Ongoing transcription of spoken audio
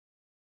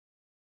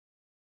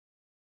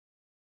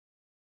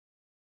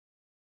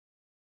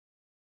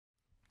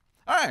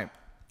All right.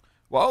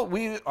 Well,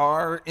 we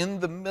are in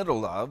the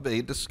middle of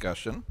a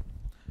discussion,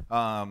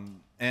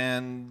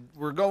 and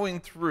we're going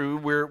through,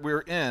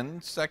 we're in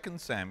 2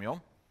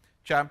 Samuel,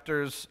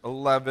 chapters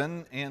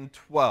 11 and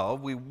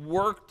 12. We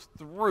worked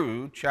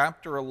through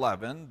chapter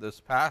 11 this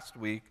past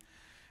week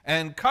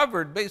and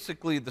covered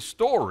basically the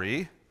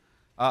story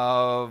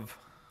of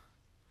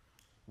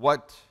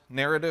what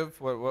narrative,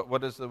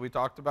 what is it we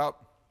talked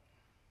about?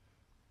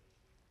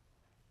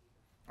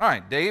 All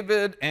right,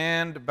 David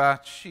and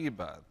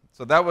Bathsheba.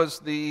 So that was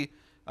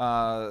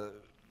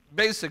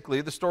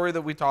basically the story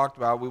that we talked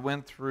about. We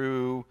went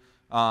through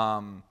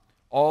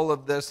all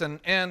of this,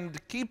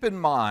 and keep in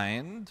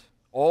mind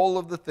all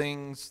of the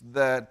things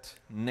that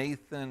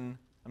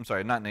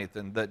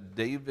that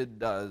David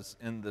does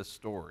in this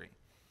story.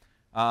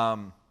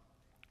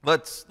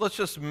 Let's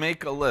just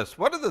make a list.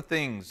 What are the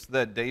things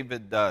that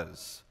David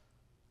does?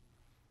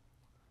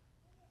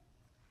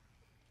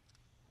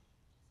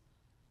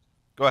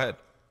 Go ahead.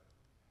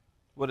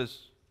 What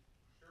is?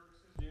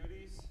 Shirks his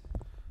duties.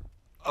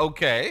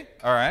 Okay,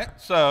 all right.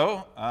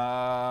 So,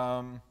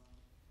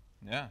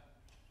 yeah.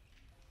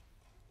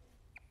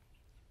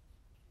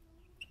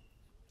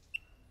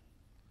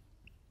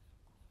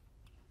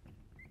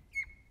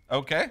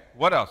 Okay,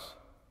 what else?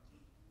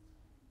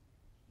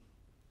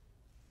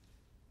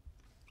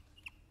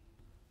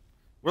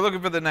 We're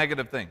looking for the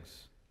negative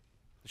things.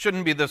 It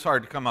shouldn't be this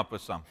hard to come up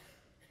with some.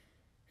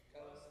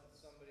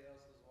 Somebody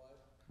else's wife.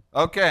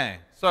 Okay,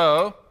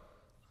 so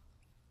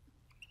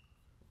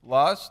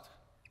lust,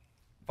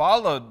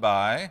 followed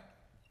by,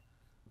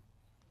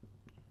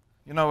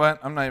 you know what?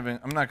 I'm not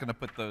going to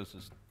put those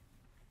as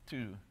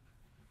two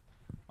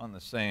on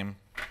the same.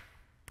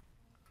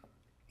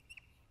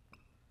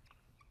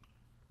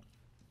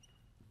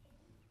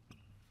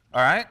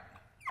 All right.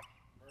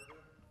 Murder.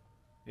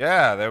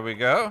 Yeah, there we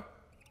go.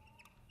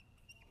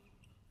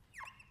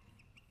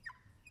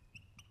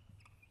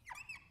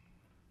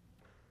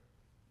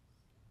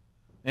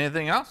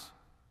 Anything else?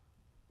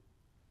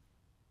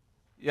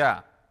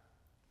 Yeah.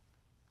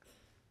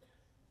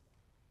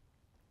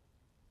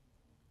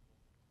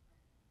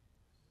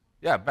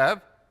 Yeah, Bev?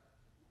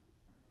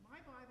 My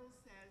Bible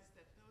says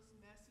that those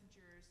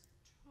messengers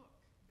took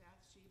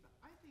Bathsheba.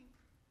 I think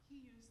he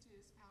used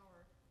his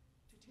power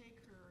to take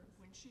her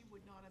when she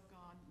would not have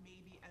gone,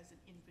 maybe as an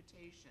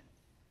invitation.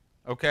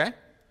 Okay.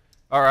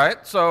 All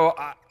right. So,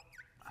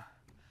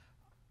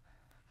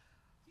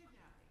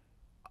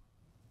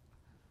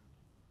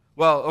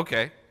 well,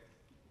 okay.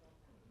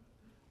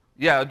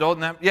 Yeah, adult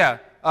nap. Yeah.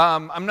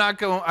 I'm not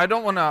going. I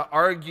don't want to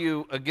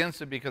argue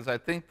against it because I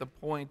think the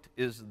point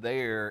is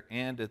there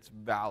and it's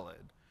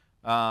valid.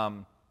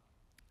 I'm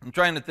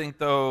trying to think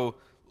though.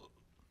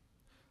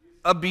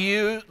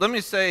 Let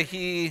me say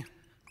he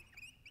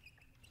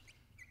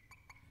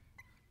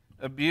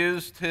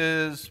abused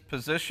his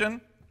position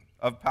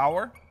of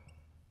power.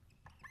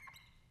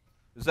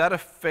 Is that a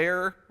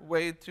fair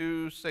way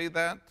to say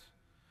that?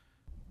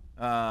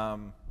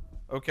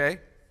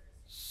 Okay.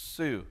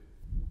 Sue.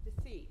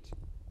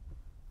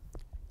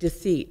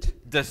 Deceit.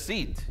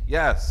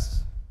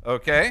 Yes.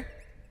 Okay.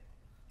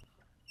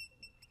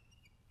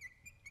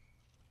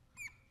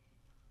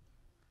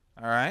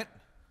 All right.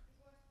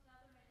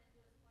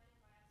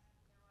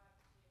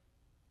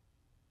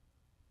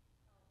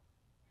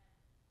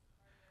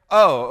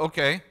 Oh,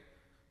 okay.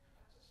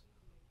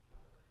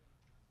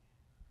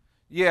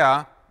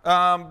 Yeah.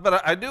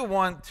 But I do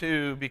want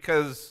to,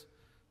 because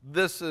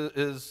this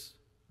is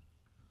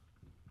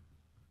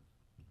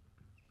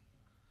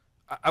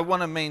I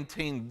want to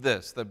maintain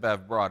this that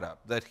Bev brought up,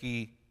 that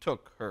he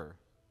took her.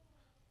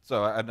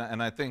 So,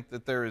 and I think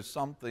that there is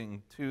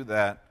something to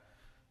that.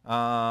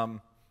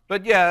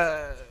 But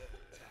yeah,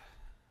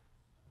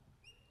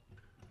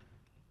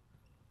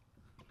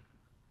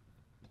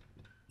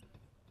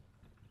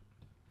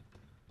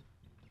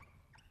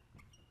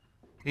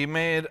 he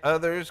made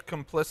others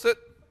complicit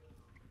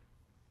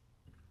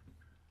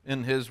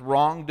in his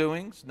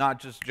wrongdoings, not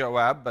just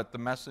Joab, but the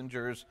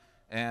messengers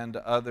and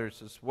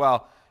others as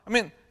well. I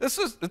mean, it's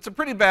a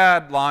pretty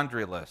bad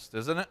laundry list,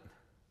 isn't it?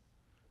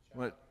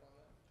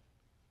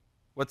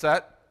 What's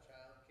that?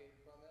 Child came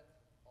from it,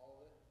 all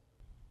of it.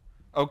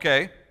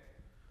 Okay.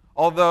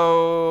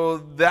 Although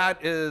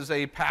that is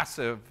a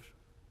passive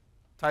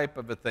type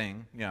of a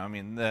thing, I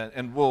mean,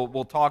 and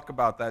we'll talk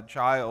about that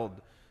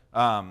child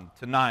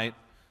tonight.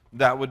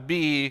 That would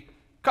be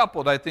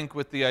coupled, I think,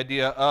 with the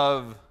idea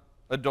of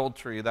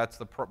adultery. That's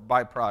the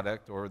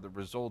byproduct or the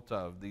result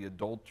of the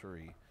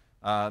adultery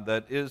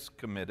that is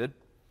committed.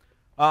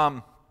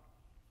 At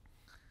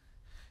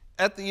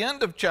the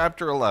end of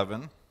chapter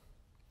 11,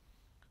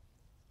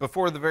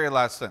 before the very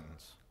last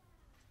sentence,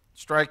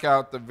 strike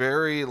out the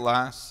very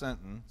last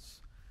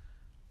sentence.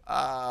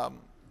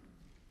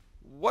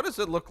 What does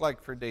it look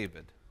like for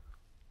David?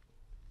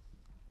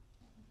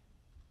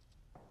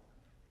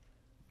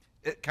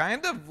 It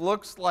kind of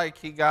looks like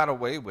he got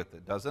away with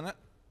it, doesn't it?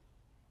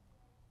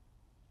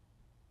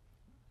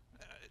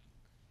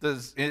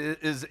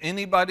 Is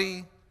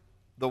anybody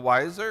the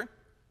wiser?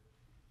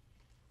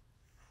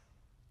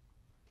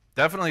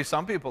 Definitely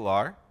some people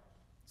are.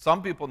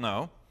 Some people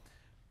know.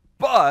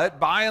 But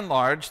by and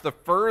large, the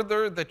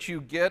further that you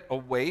get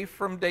away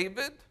from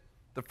David,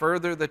 the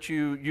further that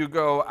you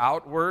go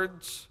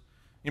outwards,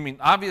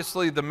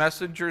 obviously the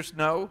messengers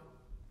know,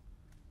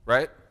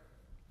 right?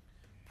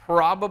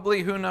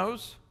 Probably who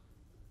knows?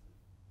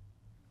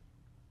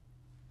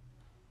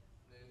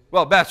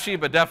 Well,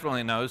 Bathsheba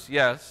definitely knows,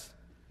 yes.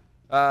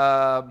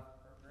 Yeah.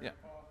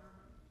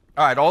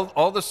 All right,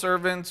 all the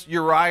servants,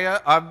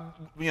 Uriah,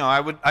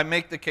 I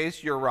make the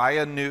case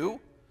Uriah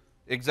knew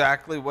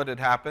exactly what had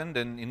happened,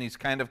 and he's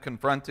kind of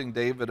confronting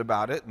David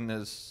about it in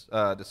his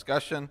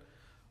discussion.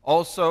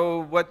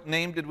 Also, what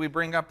name did we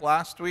bring up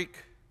last week?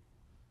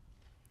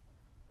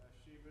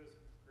 Bathsheba's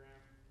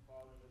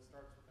grandfather that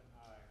starts with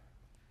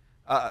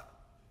an I.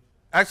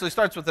 Actually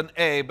starts with an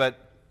A,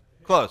 but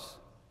close.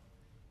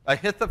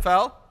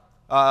 Ahithophel.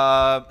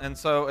 And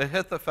so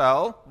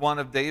Ahithophel, one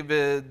of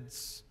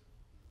David's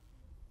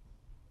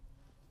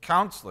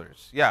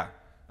counselors,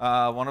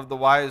 one of the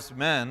wise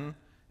men,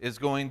 is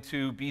going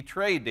to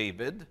betray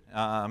David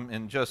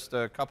in just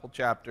a couple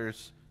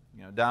chapters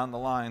down the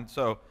line.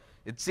 So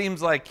it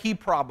seems like he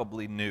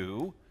probably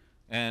knew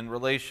in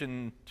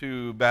relation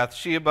to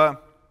Bathsheba.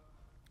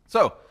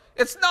 So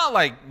it's not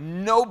like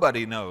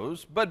nobody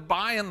knows, but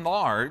by and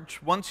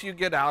large, once you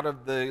get out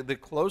of the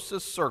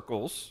closest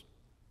circles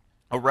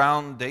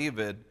around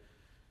David,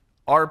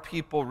 are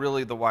people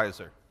really the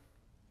wiser?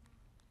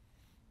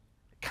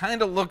 It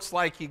kind of looks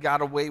like he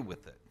got away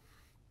with it.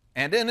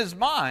 And in his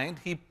mind,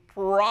 he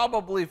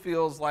probably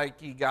feels like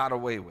he got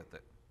away with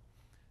it.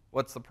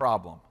 What's the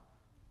problem?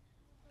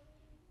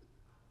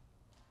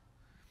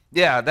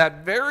 Yeah,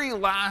 that very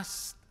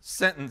last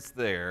sentence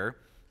there,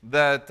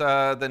 that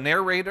the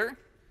narrator,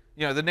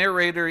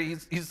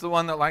 he's the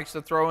one that likes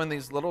to throw in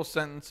these little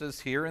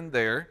sentences here and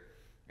there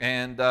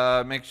and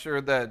make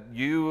sure that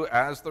you,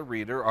 as the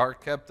reader, are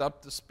kept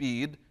up to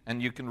speed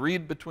and you can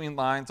read between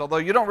lines, although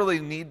you don't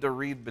really need to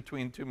read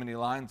between too many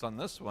lines on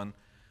this one.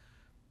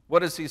 What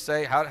does he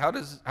say? How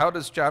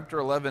does chapter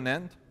 11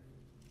 end?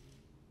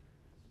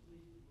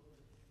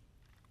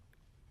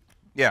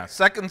 Yeah,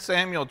 2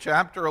 Samuel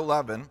chapter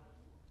 11.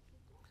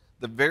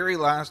 The very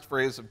last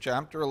phrase of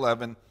chapter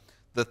 11,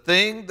 the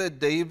thing that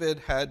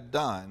David had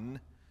done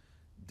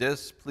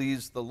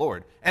displeased the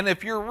Lord. And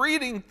if you're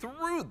reading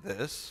through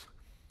this,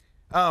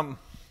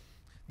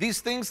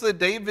 these things that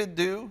David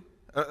do,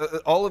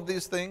 all of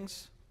these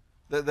things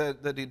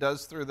that he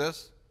does through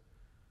this,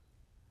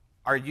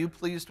 are you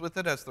pleased with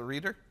it as the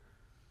reader?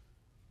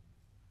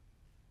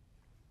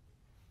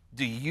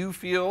 Do you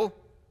feel,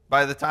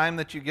 by the time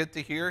that you get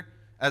to here,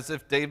 as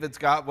if David's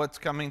got what's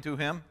coming to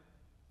him?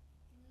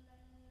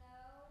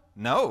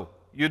 No,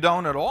 you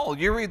don't at all.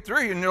 You read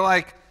through and you're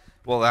like,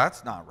 well,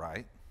 that's not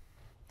right.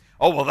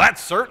 Oh, well,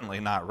 that's certainly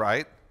not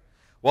right.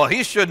 Well,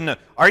 he shouldn't have.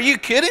 Are you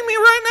kidding me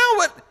right now?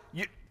 What?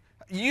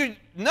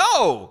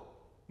 No.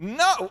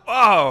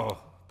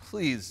 Oh,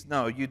 please,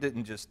 no, you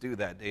didn't just do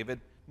that, David.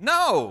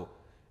 No.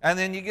 And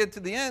then you get to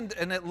the end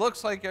and it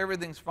looks like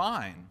everything's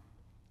fine.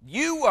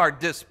 You are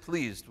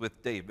displeased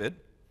with David,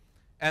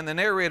 and the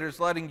narrator's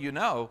letting you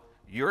know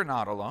you're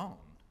not alone.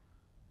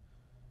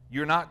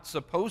 You're not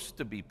supposed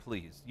to be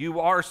pleased. You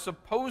are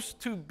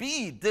supposed to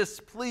be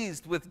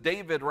displeased with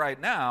David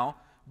right now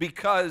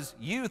because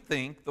you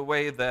think the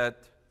way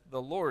that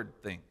the Lord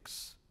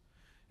thinks.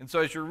 And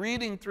so as you're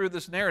reading through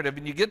this narrative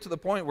and you get to the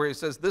point where he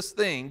says this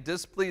thing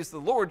displeased the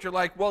Lord, you're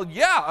like, well,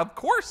 yeah, of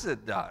course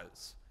it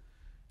does.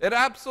 It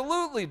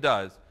absolutely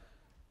does.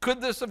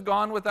 Could this have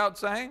gone without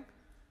saying?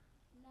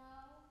 No.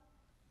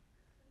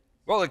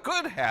 Well, it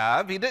could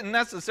have. He didn't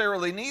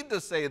necessarily need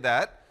to say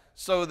that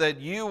so that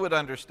you would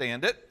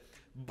understand it.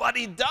 But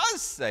he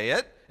does say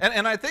it,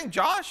 and I think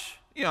Josh,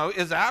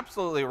 is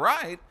absolutely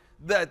right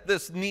that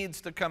this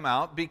needs to come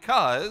out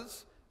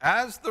because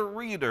as the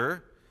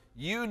reader,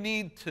 you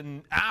need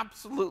to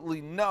absolutely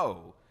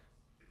know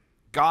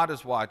God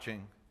is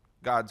watching,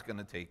 God's going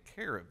to take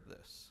care of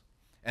this.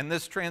 And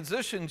this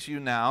transitions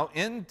you now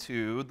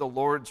into the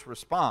Lord's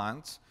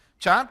response.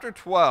 Chapter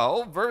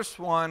 12, verse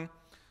 1,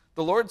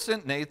 the Lord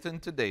sent Nathan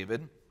to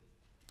David.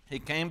 He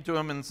came to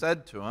him and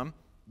said to him,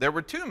 there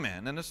were two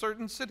men in a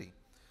certain city,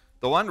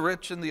 the one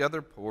rich and the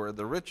other poor.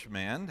 The rich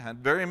man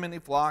had very many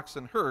flocks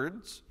and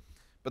herds,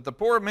 but the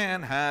poor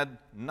man had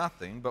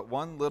nothing but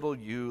one little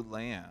ewe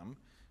lamb,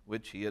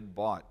 which he had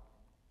bought.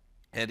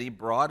 And he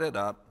brought it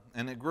up,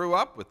 and it grew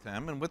up with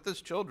him and with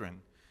his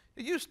children.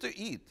 It used to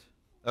eat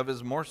of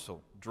his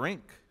morsel,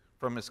 drink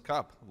from his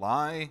cup,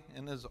 lie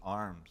in his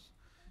arms.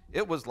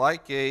 It was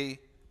like a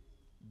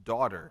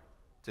daughter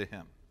to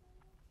him.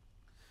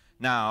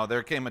 Now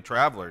there came a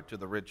traveler to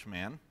the rich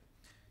man.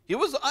 He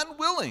was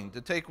unwilling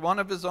to take one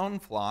of his own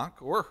flock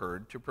or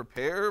herd to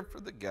prepare for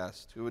the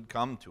guest who had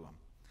come to him.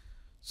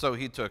 So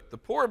he took the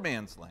poor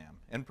man's lamb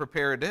and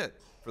prepared it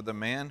for the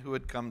man who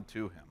had come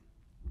to him.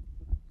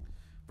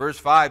 Verse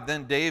 5,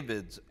 then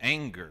David's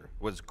anger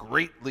was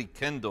greatly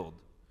kindled,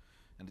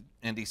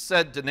 and he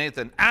said to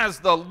Nathan, as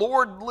the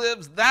Lord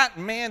lives, that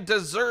man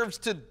deserves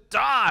to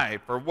die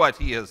for what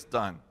he has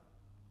done.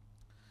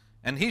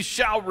 And he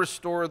shall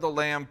restore the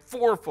lamb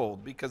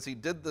fourfold because he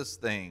did this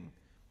thing.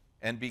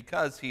 And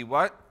because he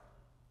what?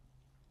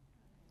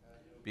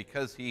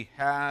 Because he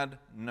had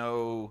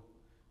no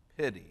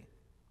pity.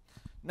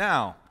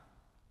 Now,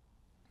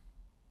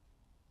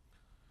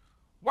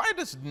 why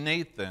does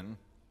Nathan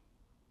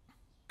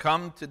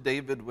come to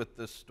David with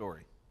this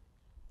story?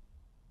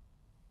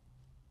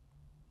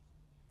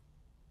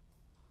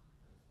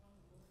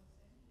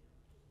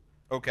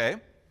 Okay.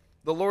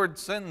 The Lord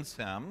sends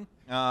him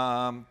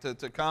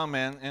to come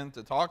in and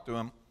to talk to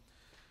him.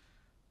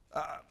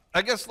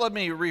 I guess let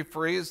me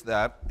rephrase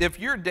that. If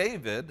you're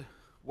David,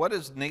 what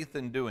is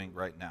Nathan doing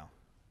right now?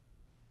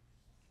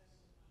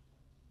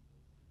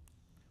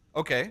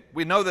 Okay,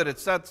 we know that it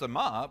sets him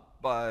up,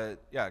 but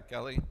yeah,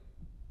 Kelly?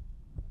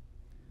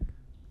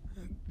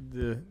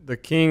 The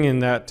king in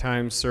that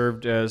time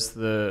served as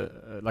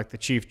the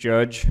chief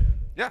judge.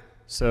 Yeah.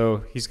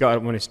 So he's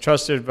got, when his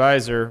trusted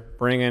advisor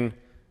bringing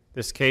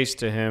this case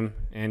to him,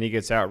 and he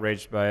gets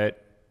outraged by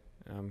it.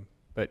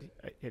 But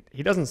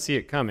he doesn't see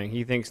it coming.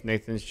 He thinks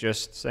Nathan's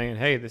just saying,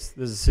 hey, this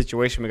is a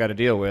situation we got to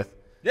deal with.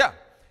 Yeah.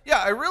 Yeah,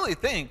 I really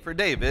think for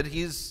David,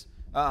 he is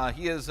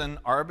an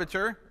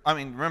arbiter. I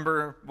mean,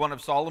 remember one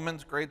of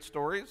Solomon's great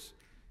stories?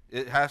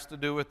 It has to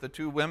do with the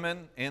two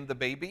women and the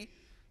baby.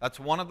 That's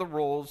one of the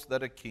roles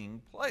that a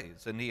king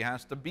plays, and he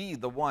has to be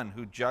the one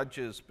who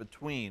judges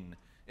between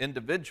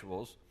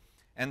individuals.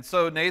 And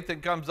so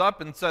Nathan comes up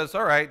and says,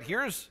 all right,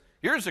 here's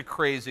a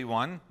crazy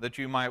one that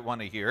you might want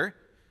to hear.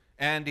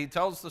 And he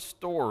tells the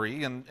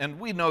story, and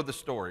we know the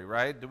story,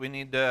 right? Do we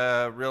need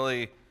to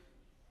really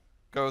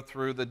go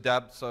through the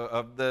depths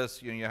of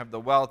this? You have the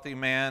wealthy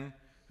man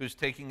who's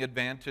taking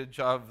advantage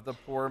of the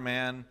poor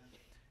man.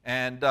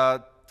 And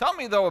tell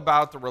me, though,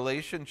 about the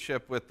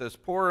relationship with this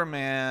poor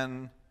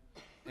man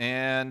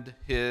and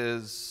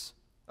his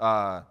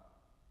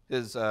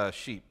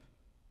sheep.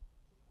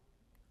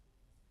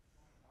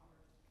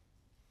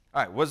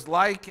 All right, was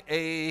like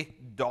a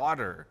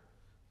daughter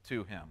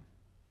to him.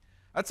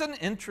 That's an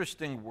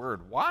interesting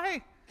word.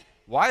 Why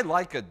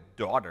like a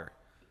daughter?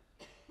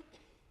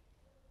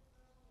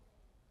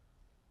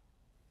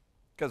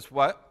 Because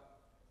what?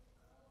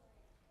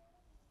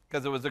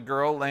 Because it was a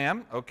girl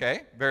lamb.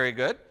 Okay, very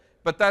good.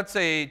 But that's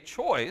a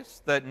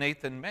choice that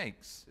Nathan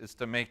makes, is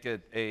to make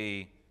it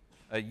a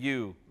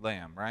ewe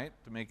lamb, right?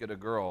 To make it a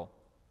girl.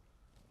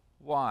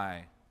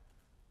 Why?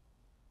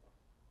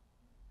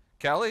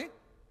 Kelly?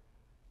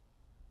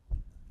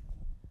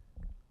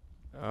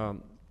 I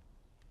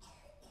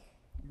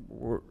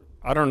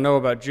don't know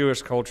about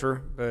Jewish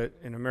culture, but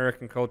in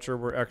American culture,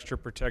 we're extra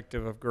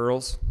protective of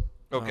girls.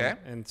 Okay.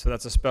 And so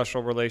that's a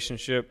special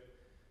relationship.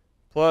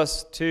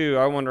 Plus, too,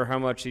 I wonder how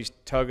much he's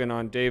tugging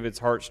on David's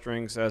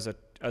heartstrings as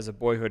a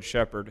boyhood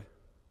shepherd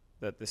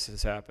that this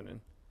is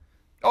happening.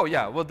 Oh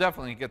yeah, we'll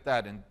definitely get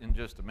that in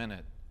just a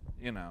minute.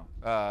 You know,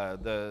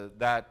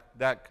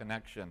 that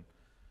connection.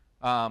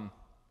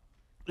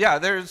 Yeah,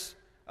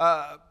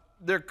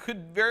 there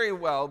could very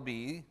well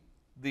be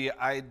the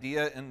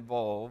idea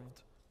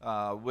involved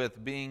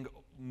with being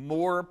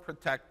more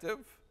protective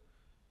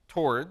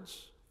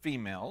towards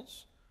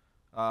females,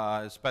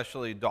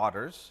 especially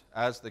daughters,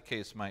 as the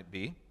case might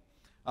be.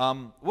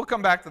 We'll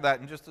come back to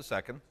that in just a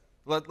second.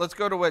 Let's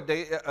go to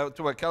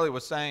what Kelly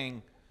was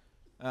saying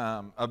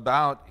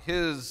about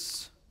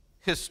his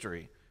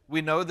history.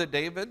 We know that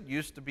David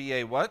used to be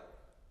a what?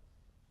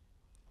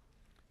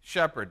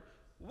 Shepherd.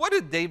 What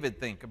did David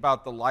think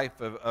about the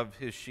life of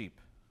his sheep?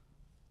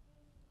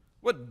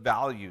 What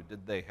value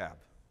did they have?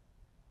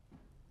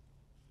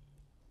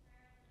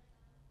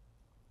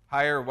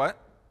 Higher what?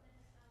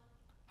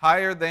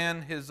 Higher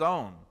than his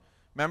own.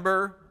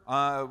 Remember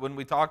when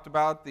we talked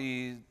about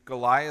the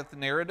Goliath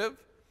narrative?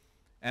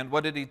 And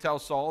what did he tell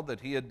Saul that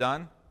he had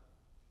done?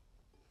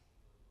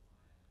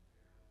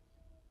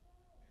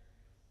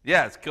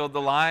 Yes, killed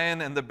the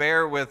lion and the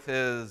bear with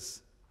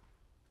his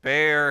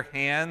bare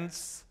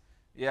hands.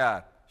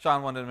 Yeah,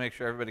 Sean wanted to make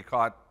sure everybody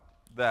caught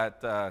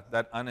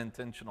that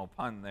unintentional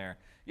pun there.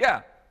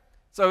 Yeah,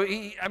 so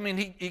he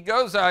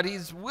goes out,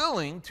 he's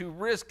willing to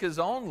risk his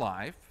own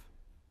life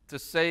to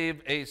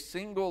save a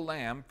single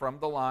lamb from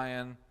the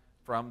lion,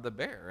 from the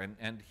bear,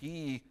 and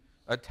he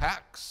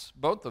attacks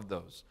both of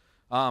those.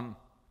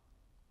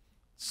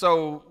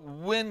 So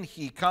when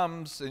he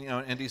comes,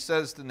 and he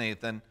says to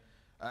Nathan,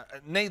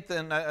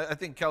 I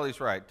think Kelly's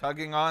right,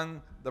 tugging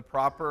on the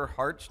proper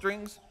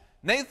heartstrings.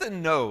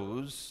 Nathan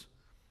knows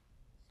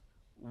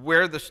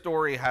where the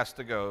story has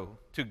to go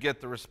to get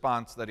the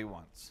response that he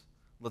wants.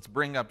 Let's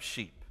bring up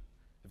sheep.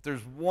 If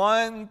there's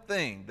one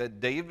thing that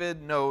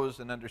David knows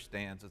and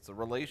understands, it's the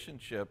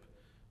relationship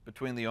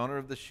between the owner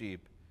of the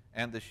sheep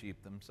and the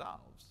sheep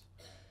themselves.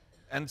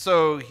 And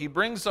so he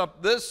brings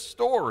up this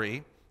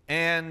story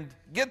and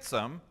gets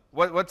them.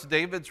 What's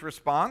David's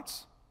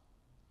response?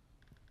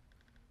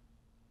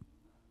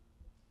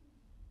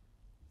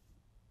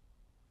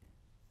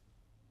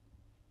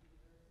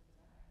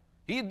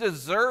 He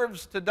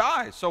deserves to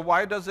die. So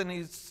why doesn't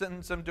he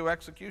sentence him to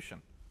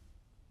execution?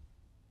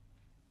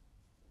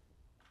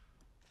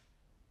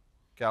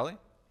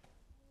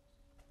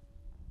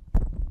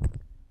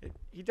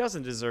 he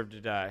doesn't deserve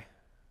to die.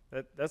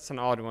 That's an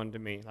odd one to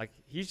me. Like,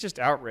 he's just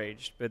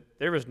outraged, but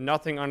there was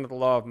nothing under the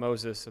law of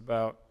Moses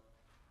about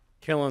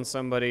killing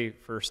somebody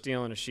for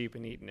stealing a sheep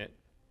and eating it.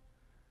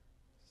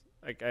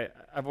 Like,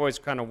 I've always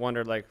kind of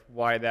wondered, like,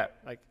 why that,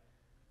 like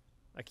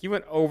he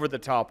went over the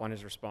top on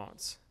his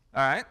response.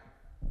 All right.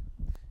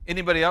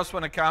 Anybody else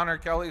want to counter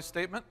Kelly's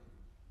statement?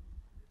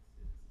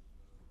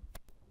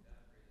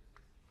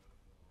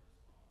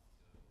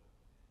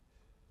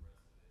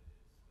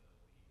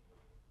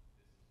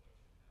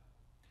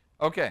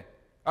 Okay.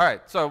 All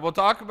right. So we'll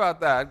talk about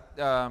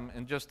that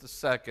in just a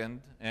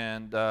second.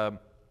 And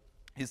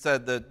he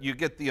said that you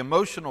get the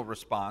emotional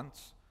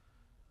response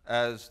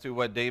as to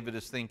what David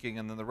is thinking,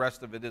 and then the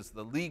rest of it is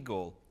the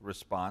legal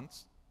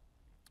response.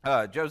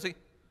 Josie?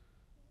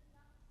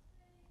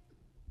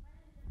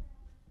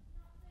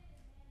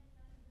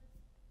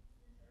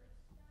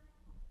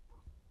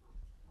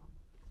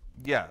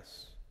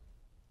 Yes.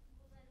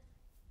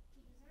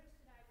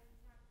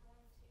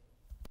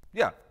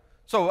 Yeah.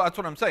 So that's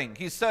what I'm saying.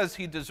 He says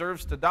he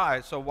deserves to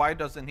die, so why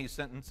doesn't he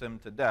sentence him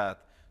to death?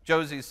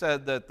 Josie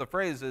said that the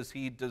phrase is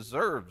he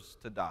deserves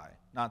to die,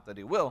 not that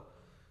he will.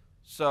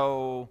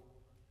 So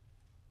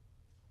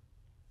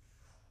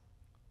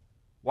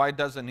why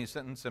doesn't he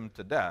sentence him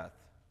to death?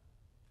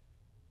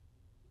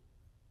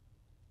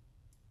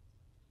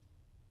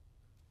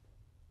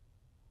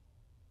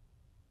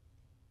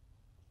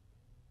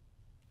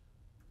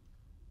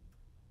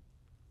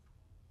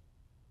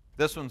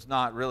 This one's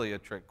not really a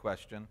trick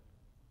question.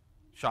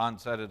 Sean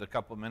said it a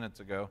couple minutes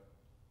ago.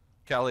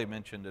 Kelly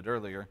mentioned it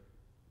earlier.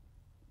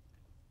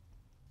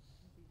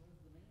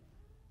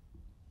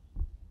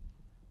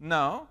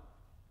 No.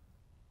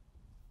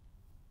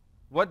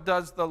 What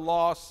does the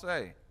law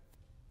say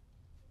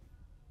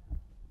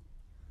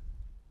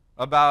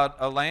about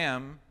a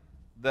lamb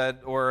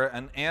that, or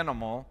an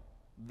animal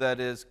that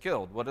is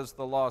killed? What does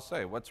the law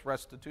say? What's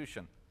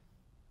restitution?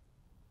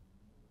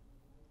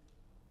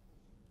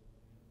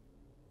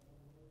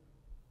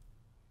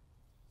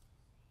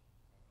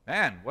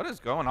 Man, what is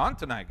going on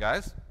tonight,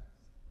 guys?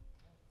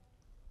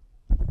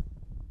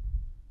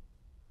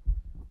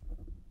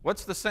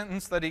 What's the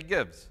sentence that he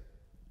gives?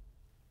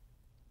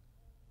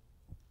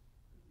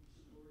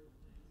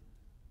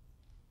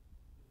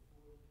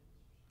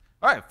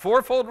 All right,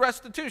 fourfold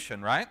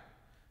restitution, right?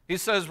 He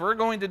says we're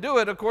going to do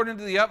it according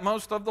to the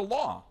utmost of the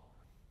law.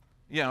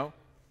 You know,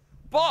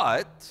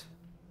 but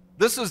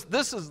this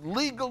is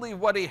legally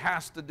what he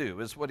has to do,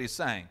 is what he's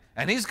saying.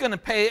 And he's going to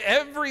pay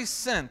every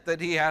cent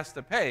that he has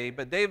to pay,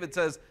 but David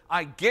says,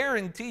 I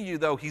guarantee you,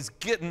 though, he's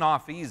getting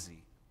off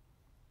easy.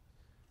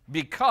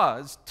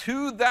 Because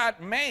to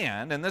that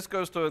man, and this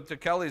goes to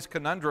Kelly's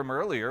conundrum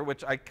earlier,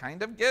 which I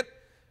kind of get,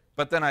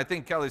 but then I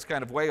think Kelly's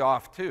kind of way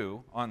off,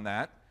 too, on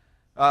that.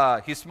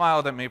 He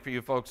smiled at me for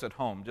you folks at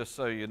home, just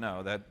so you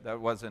know. That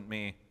wasn't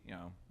me, you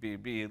know,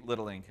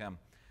 belittling him.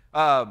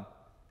 You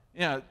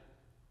know,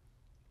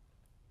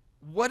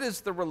 what is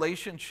the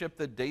relationship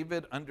that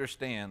David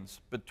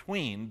understands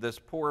between this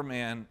poor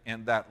man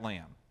and that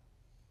lamb?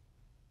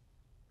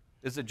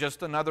 Is it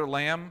just another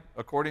lamb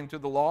according to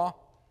the law?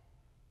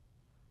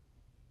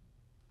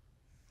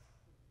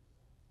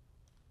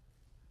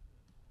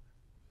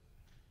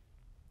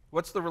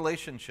 What's the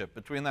relationship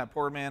between that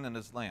poor man and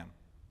his lamb?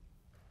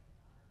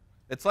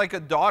 It's like a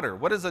daughter.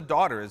 What is a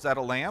daughter? Is that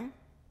a lamb?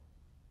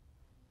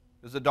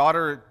 Is a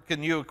daughter,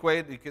 can you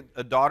equate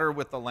a daughter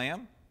with a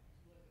lamb?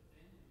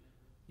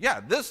 Yeah,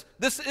 this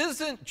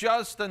isn't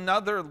just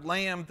another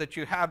lamb that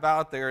you have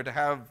out there to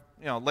have,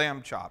 you know,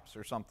 lamb chops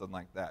or something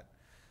like that.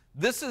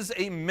 This is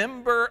a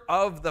member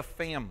of the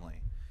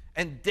family.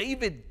 And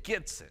David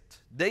gets it.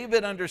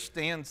 David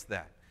understands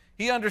that.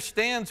 He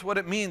understands what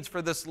it means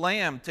for this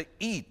lamb to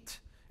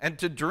eat and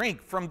to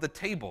drink from the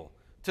table,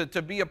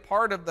 to be a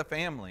part of the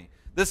family.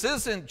 This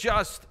isn't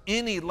just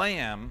any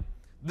lamb.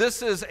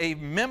 This is a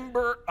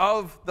member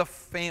of the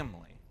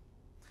family.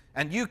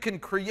 And you can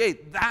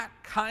create that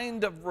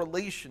kind of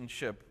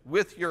relationship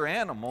with your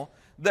animal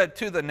that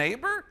to the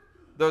neighbor,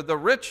 the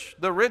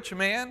rich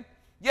man,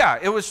 yeah,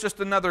 it was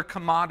just another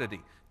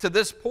commodity. To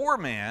this poor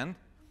man,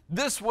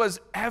 this was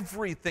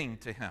everything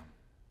to him.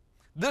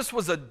 This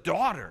was a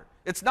daughter.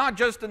 It's not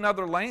just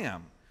another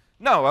lamb.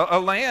 No, a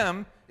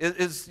lamb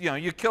is, you know,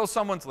 you kill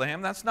someone's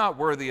lamb, that's not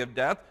worthy of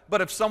death.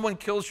 But if someone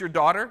kills your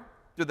daughter,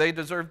 do they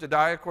deserve to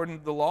die according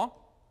to the law?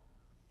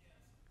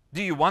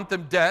 Do you want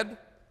them dead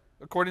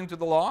according to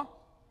the law?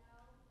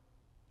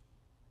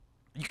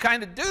 You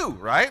kind of do,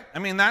 right? I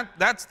mean,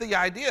 that's the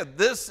idea.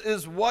 This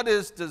is what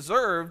is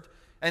deserved,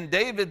 and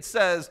David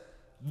says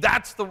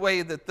that's the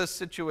way that this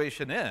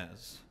situation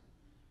is.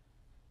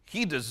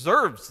 He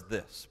deserves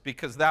this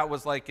because that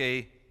was like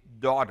a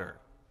daughter.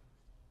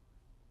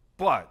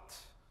 But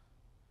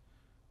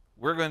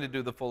we're going to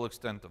do the full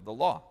extent of the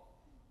law.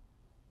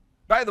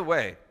 By the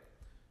way,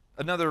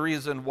 another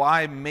reason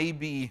why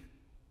maybe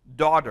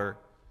daughter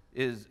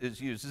is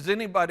used. Is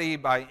anybody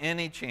by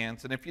any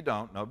chance, and if you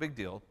don't, no big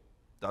deal,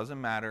 doesn't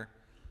matter.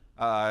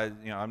 You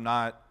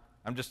know,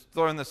 I'm just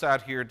throwing this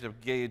out here to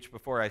gauge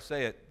before I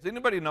say it. Does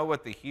anybody know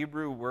what the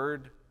Hebrew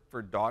word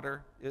for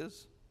daughter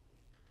is?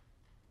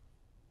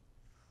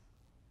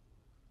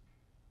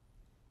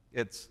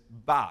 It's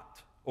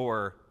bat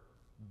or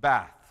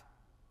bath.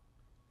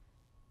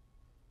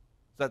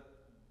 Does that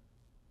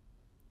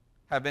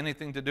have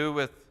anything to do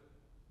with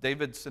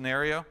David's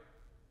scenario?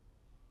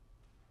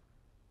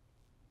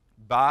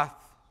 Bath,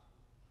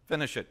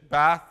 finish it.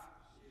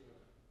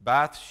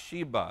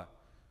 Bathsheba,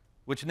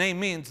 which name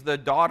means the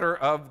daughter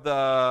of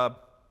the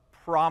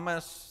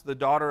promise, the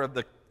daughter of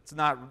the, it's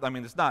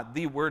not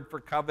the word for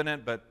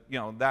covenant, but,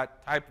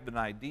 that type of an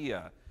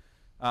idea.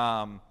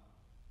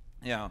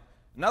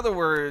 In other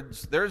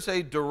words, there's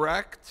a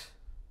direct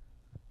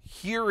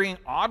hearing,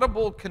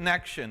 audible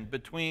connection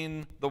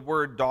between the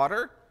word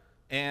daughter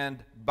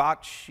and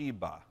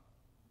Bathsheba,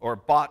 or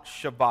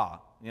Bathsheba,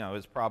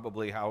 is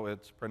probably how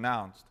it's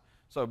pronounced.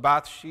 So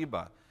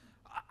Bathsheba.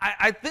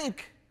 I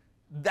think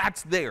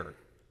that's there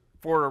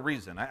for a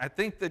reason. I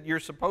think that you're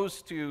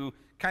supposed to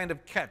kind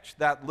of catch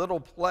that little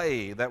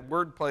play, that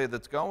word play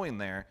that's going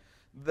there,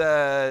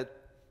 that,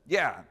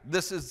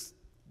 this is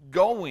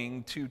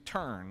going to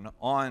turn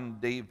on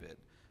David.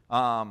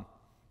 And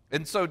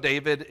so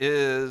David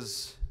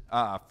is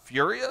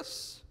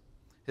furious.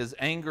 His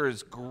anger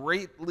is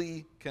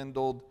greatly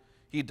kindled.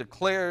 He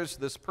declares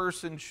this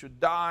person should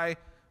die,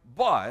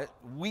 but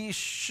we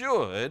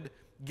should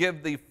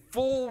give the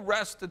full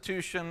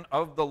restitution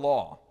of the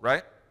law,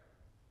 right?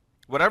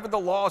 Whatever the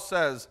law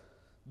says,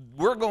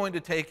 we're going to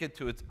take it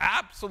to its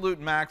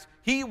absolute max.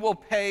 He will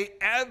pay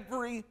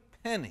every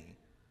penny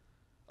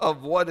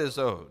of what is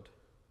owed.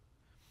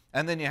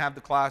 And then you have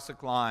the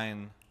classic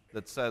line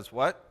that says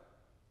what?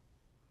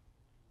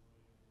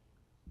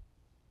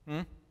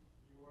 All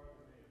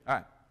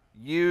right.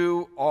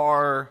 You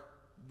are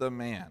the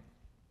man.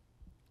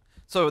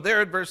 So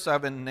there at verse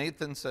 7,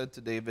 Nathan said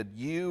to David,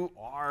 you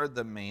are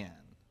the man.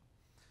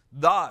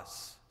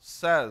 Thus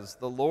says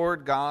the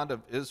Lord God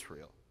of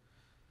Israel,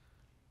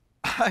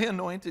 I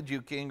anointed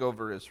you king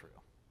over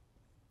Israel.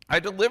 I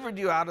delivered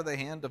you out of the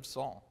hand of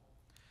Saul.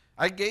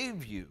 I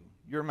gave you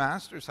your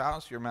master's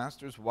house, your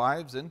master's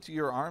wives into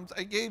your arms.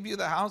 I gave you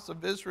the house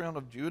of Israel and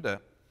of Judah.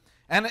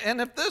 And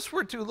if this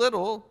were too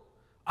little,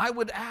 I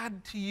would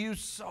add to you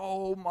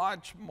so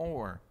much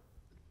more.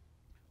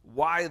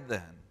 Why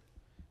then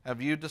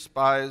have you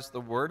despised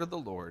the word of the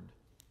Lord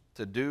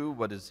to do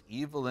what is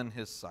evil in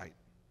his sight?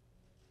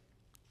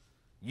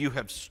 You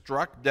have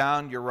struck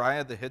down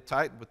Uriah the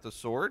Hittite with the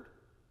sword.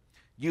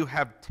 You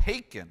have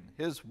taken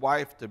his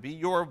wife to be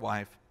your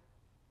wife.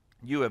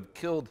 You have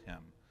killed him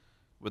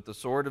with the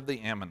sword of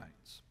the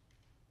Ammonites.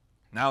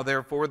 Now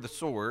therefore the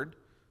sword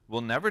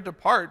will never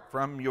depart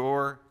from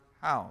your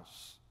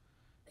house,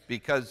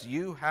 because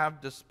you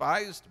have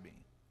despised me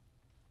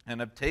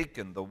and have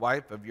taken the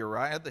wife of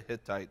Uriah the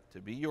Hittite to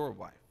be your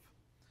wife.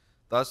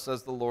 Thus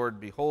says the Lord,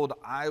 behold,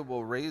 I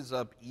will raise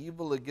up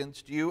evil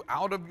against you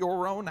out of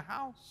your own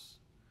house.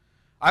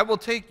 I will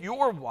take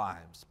your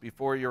wives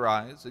before your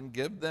eyes and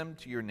give them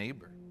to your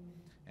neighbor,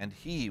 and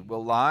he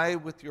will lie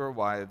with your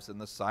wives in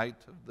the sight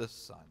of the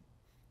sun.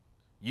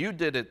 You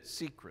did it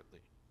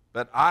secretly,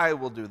 but I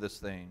will do this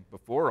thing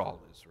before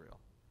all Israel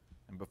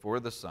and before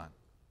the sun.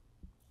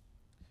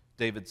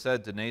 David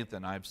said to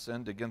Nathan, I have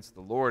sinned against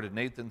the Lord. And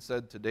Nathan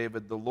said to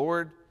David, the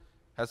Lord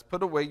has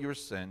put away your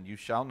sin. You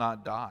shall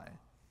not die.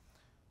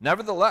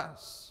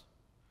 Nevertheless,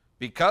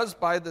 because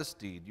by this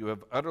deed you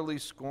have utterly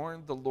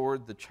scorned the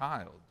Lord, the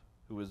child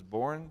who is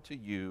born to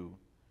you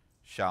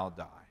shall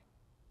die.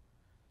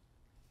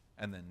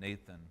 And then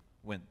Nathan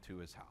went to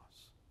his house.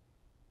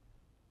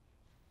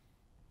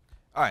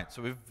 All right,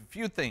 so we have a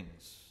few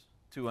things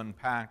to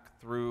unpack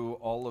through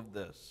all of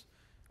this.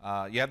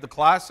 You have the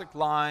classic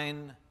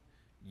line,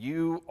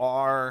 you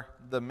are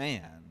the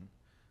man.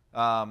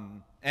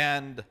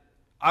 And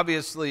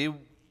obviously,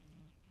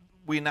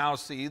 we now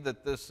see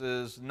that this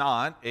is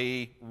not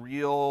a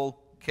real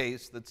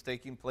case that's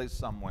taking place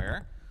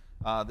somewhere.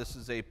 This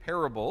is a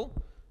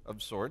parable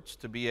of sorts,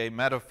 to be a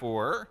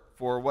metaphor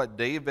for what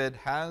David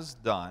has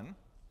done.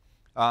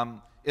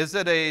 Is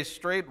it a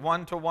straight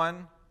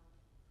one-to-one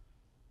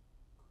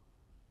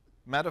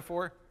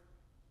metaphor?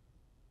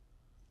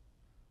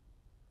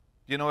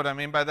 Do you know what I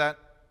mean by that?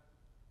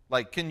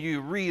 Like, can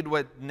you read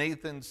what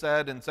Nathan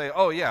said and say,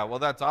 oh yeah, well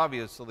that's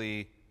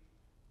obviously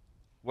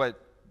what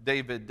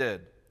David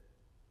did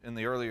in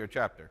the earlier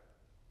chapter?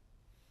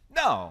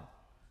 No.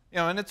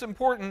 And it's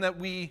important that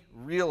we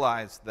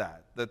realize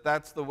that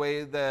that's the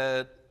way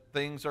that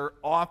things are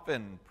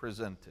often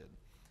presented.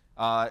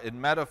 In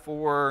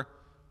metaphor,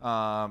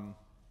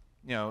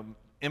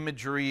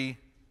 imagery,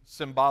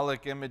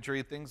 symbolic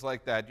imagery, things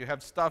like that. You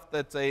have stuff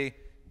that's a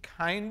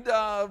kind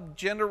of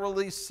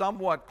generally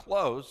somewhat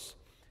close,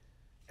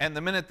 and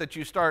the minute that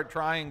you start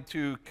trying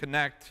to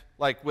connect,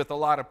 like with a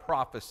lot of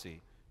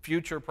prophecy,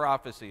 future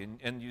prophecy,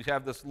 and you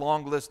have this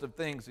long list of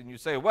things, and you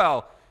say,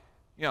 well,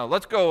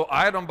 let's go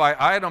item by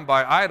item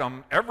by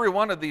item. Every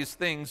one of these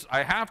things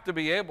I have to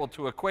be able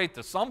to equate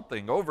to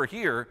something over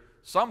here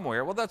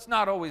somewhere. Well, that's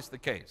not always the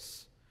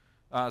case.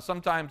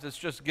 Sometimes it's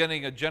just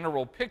getting a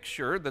general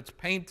picture that's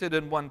painted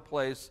in one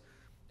place,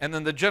 and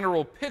then the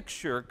general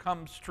picture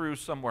comes true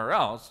somewhere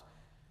else,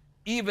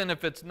 even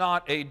if it's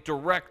not a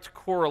direct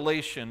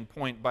correlation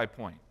point by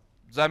point.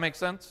 Does that make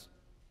sense?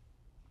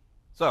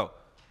 So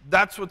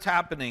that's what's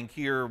happening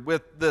here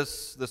with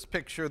this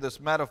picture, this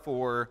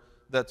metaphor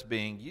that's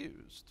being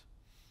used.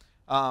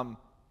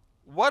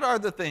 What are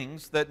the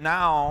things that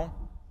now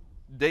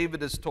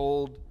David is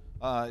told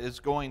is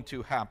going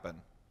to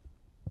happen?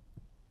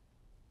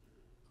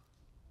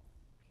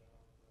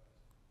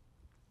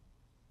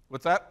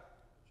 What's that?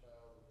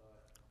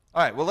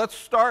 All right, well, let's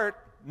start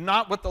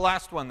not with the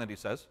last one that he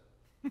says.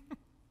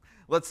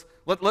 Let's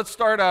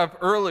start up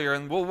earlier,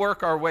 and we'll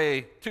work our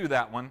way to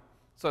that one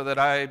so that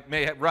I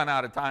may run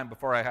out of time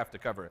before I have to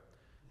cover it.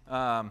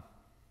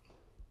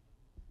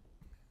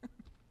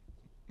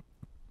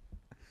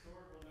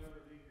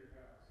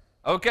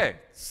 Okay,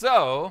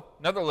 so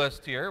another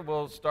list here.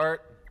 We'll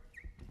start.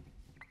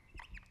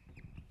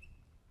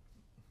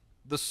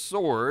 The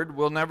sword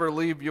will never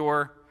leave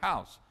your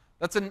house.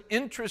 That's an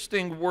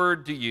interesting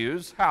word to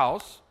use,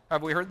 house.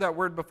 Have we heard that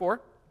word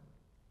before?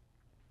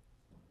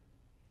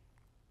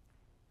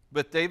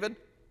 With David?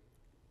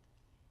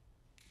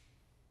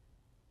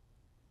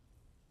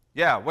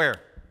 Yeah,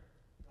 where?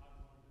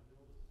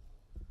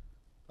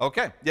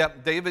 Okay,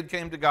 yep, David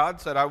came to God,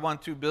 said, I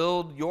want to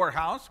build your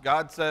house.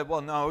 God said,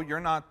 well, no,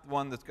 you're not the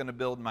one that's going to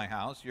build my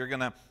house. You're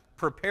going to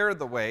prepare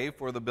the way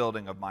for the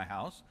building of my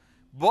house.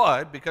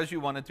 But because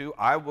you wanted to,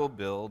 I will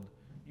build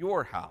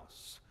your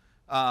house.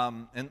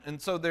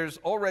 And so there's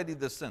already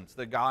this sense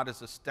that God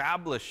is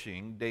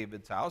establishing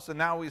David's house, and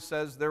now he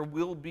says there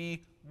will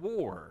be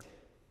war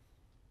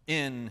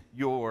in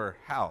your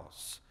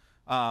house.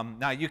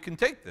 Now you can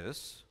take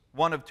this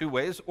one of two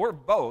ways, or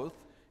both.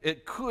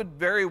 It could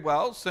very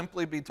well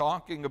simply be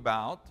talking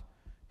about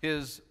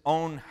his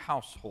own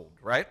household,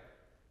 right?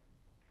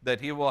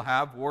 That he will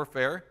have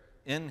warfare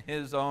in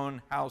his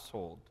own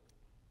household.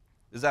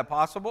 Is that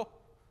possible?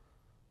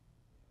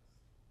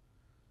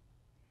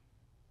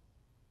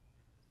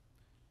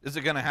 Is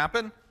it going to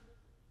happen?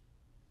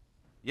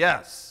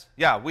 Yes.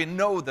 Yeah, we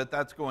know that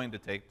that's going to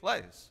take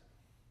place.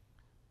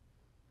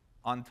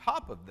 On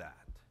top of that,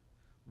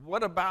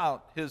 what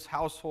about his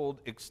household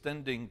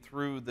extending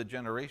through the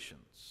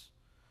generations?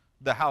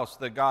 The house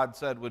that God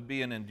said would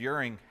be an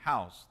enduring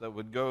house that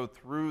would go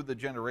through the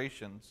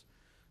generations,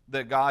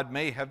 that God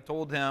may have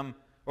told him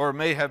or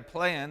may have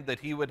planned that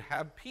he would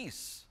have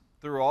peace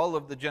through all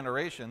of the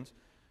generations.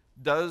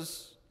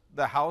 Does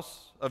the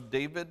house of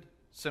David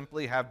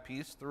simply have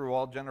peace through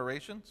all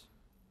generations?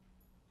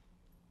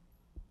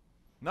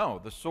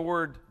 No, the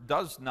sword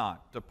does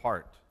not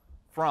depart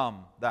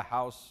from the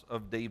house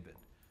of David,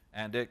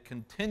 and it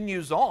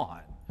continues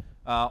on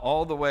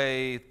all the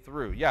way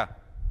through. Yeah.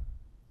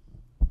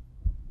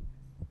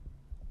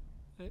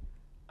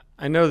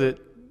 I know that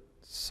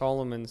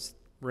Solomon's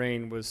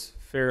reign was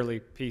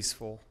fairly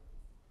peaceful,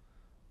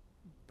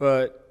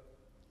 but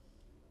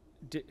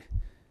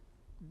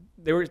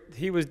David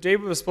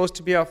was supposed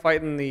to be out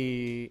fighting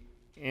the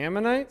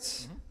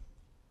Ammonites,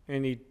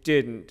 and he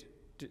didn't.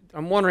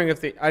 I'm wondering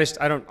if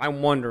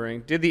I'm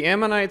wondering, did the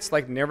Ammonites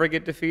never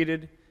get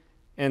defeated,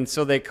 and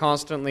so they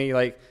constantly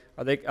are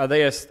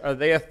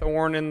they a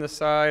thorn in the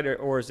side,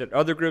 or is it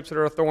other groups that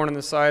are a thorn in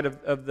the side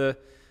of the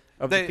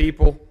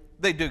people?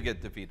 They do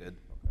get defeated.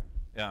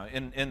 Yeah,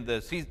 in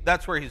this,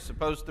 that's where he's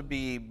supposed to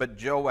be, but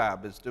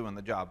Joab is doing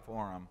the job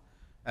for him.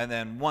 And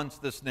then once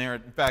this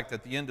narrative, in fact,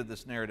 at the end of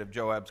this narrative,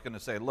 Joab's going to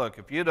say, look,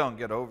 if you don't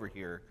get over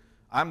here,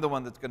 I'm the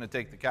one that's going to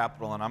take the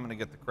capital, and I'm going to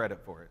get the credit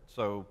for it.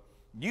 So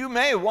you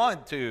may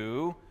want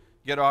to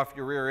get off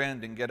your rear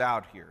end and get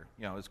out here,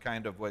 is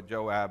kind of what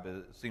Joab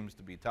seems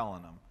to be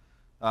telling him.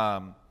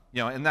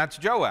 And that's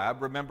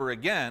Joab. Remember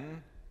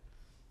again,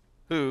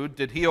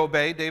 did he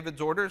obey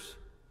David's orders?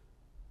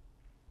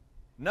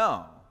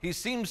 No. He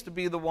seems to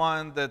be the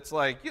one that's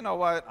like, you know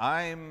what,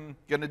 I'm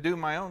going to do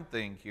my own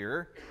thing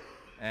here,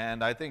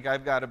 and I think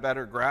I've got a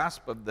better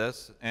grasp of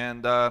this.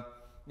 And,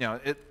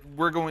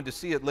 we're going to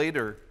see it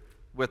later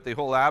with the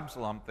whole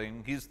Absalom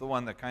thing. He's the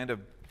one that kind of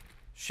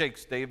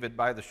shakes David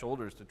by the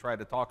shoulders to try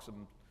to talk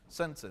some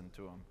sense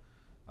into him.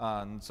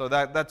 And so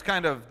that's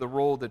kind of the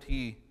role that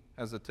he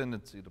has a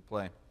tendency to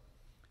play.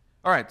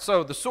 All right,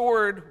 so the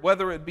sword,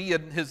 whether it be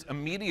in his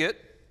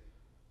immediate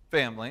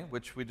family,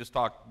 which we just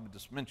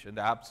mentioned,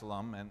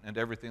 Absalom and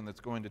everything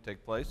that's going to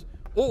take place,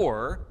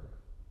 or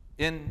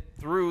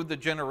through the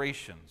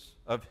generations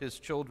of his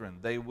children,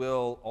 they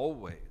will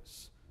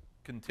always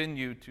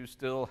continue to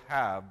still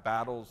have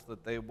battles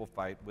that they will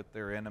fight with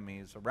their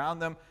enemies around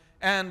them,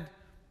 and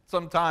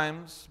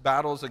sometimes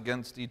battles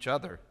against each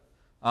other.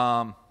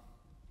 All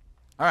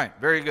right,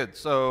 very good.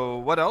 So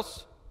what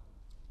else?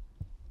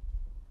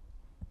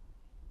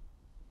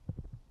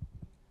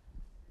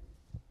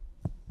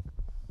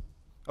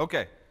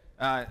 Okay,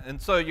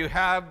 and so you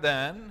have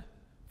then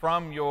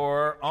from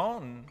your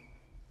own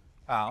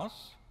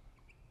house,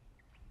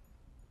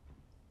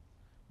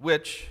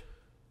 which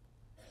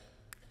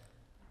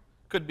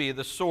could be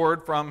the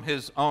sword from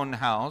his own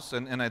house,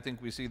 and I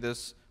think we see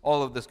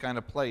all of this kind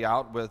of play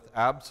out with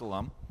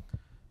Absalom.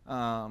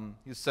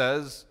 He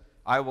says,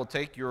 I will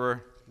take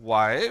your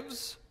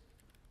wives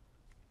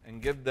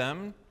and give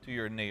them to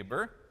your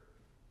neighbor.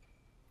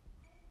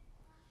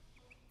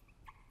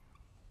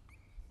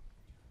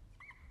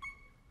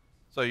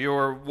 So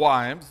your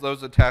wives,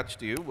 those attached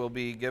to you, will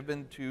be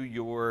given to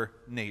your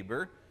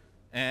neighbor,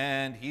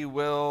 and he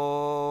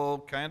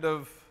will kind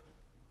of,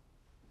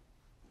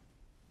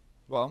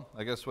 well,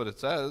 I guess what it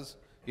says,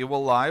 he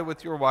will lie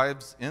with your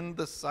wives in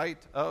the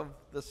sight of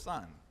the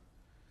sun.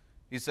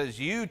 He says,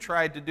 you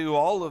tried to do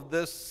all of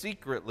this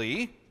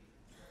secretly,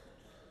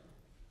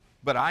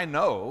 but I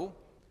know,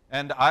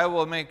 and I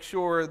will make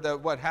sure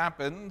that what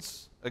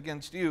happens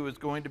against you is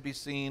going to be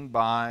seen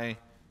by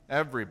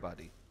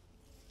everybody.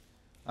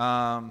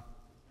 And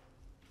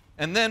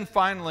then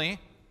finally,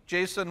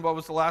 Jason, what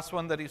was the last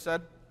one that he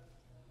said?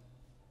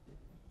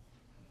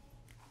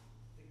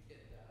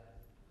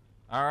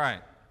 All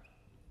right.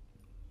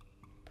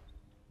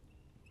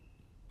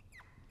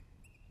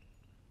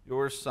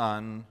 Your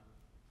son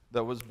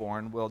that was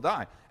born will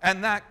die.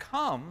 And that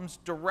comes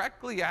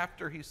directly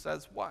after he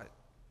says what?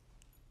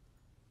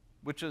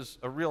 Which is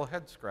a real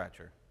head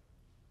scratcher.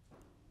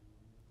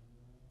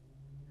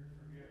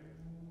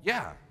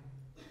 Yeah.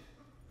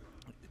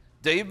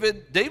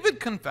 David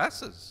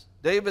confesses.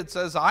 David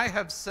says, I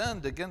have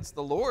sinned against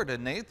the Lord.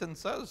 And Nathan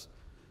says,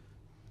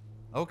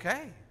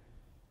 okay,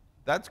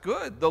 that's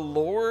good. The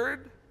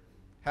Lord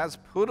has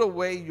put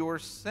away your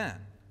sin.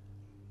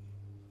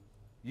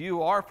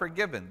 You are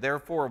forgiven.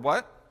 Therefore,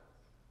 what?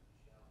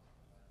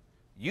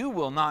 You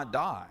will not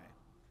die.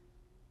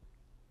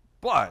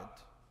 But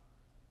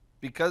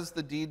because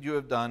the deed you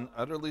have done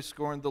utterly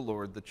scorned the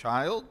Lord, the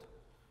child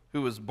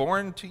who was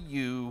born to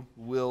you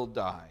will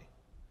die.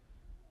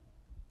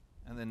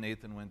 And then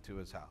Nathan went to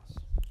his house.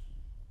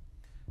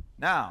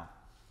 Now,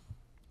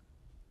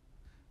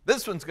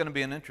 this one's going to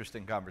be an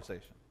interesting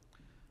conversation.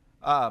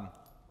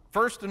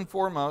 First and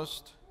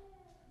foremost,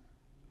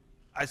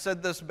 I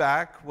said this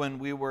back when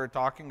we were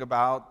talking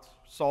about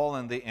Saul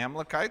and the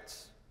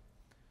Amalekites.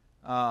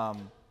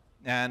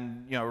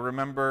 And,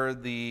 remember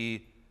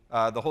the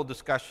whole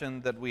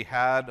discussion that we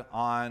had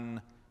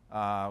on,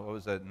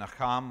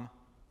 Nahum,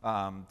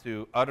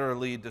 to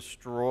utterly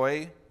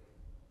destroy,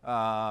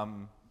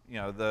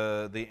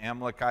 the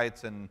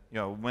Amalekites and,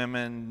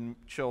 women,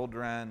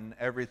 children,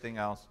 everything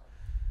else.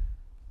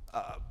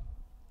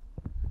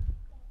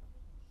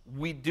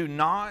 We do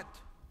not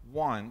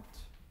want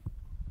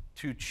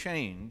to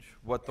change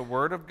what the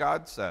Word of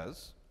God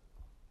says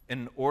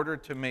in order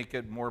to make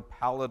it more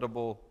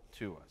palatable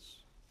to us.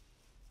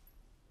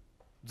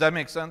 Does that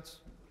make sense?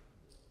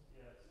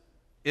 Yes.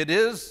 It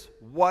is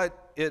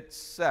what it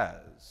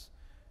says.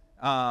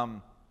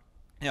 And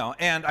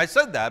I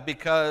said that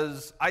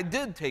because I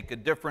did take a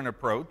different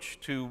approach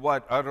to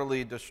what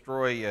utterly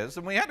destroy is,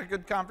 and we had a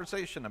good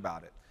conversation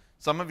about it.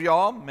 Some of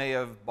y'all may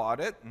have bought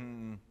it,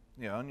 and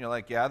you're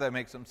like, yeah, that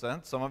makes some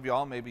sense. Some of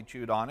y'all maybe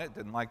chewed on it,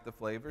 didn't like the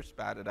flavor,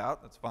 spat it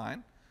out. That's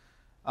fine.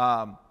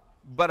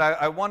 But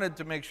I wanted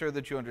to make sure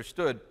that you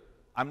understood.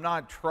 I'm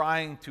not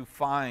trying to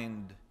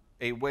find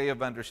a way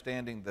of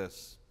understanding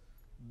this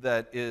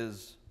that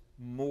is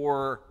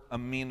more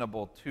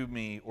amenable to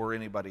me or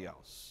anybody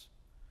else.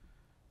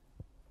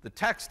 The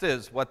text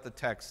is what the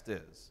text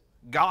is.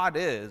 God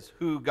is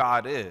who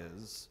God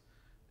is,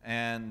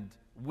 and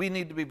we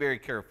need to be very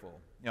careful.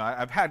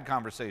 I've had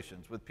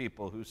conversations with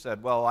people who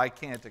said, well, I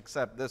can't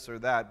accept this or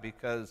that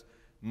because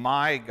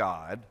my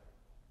God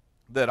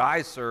that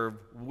I serve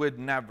would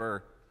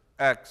never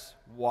X,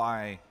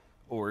 Y,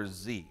 or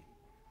Z.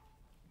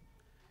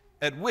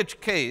 At which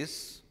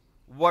case,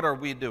 what are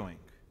we doing?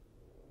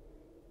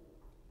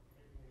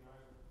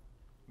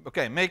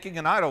 Okay, making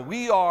an idol.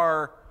 We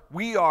are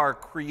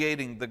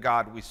creating the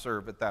God we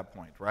serve at that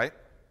point, right?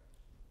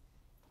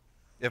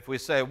 If we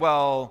say,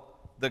 well,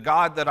 the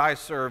God that I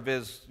serve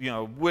is,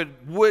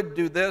 would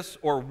do this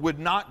or would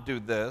not do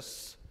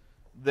this,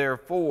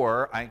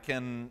 therefore I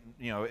can,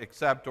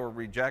 accept or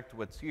reject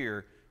what's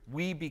here,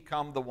 we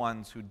become the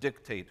ones who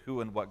dictate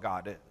who and what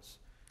God is.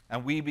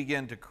 And we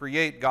begin to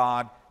create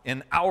God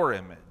in our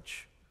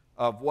image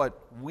of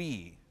what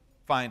we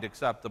find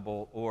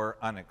acceptable or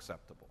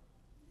unacceptable.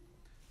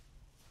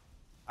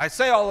 I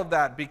say all of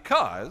that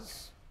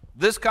because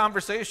this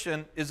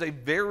conversation is a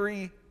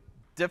very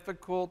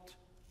difficult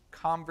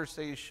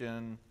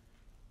conversation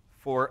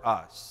for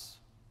us.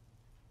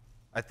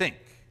 I think.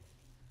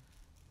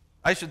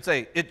 I should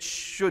say it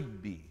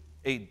should be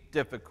a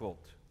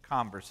difficult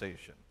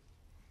conversation.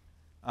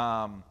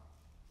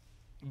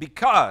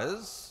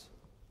 Because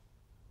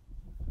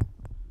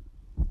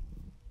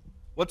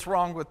what's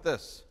wrong with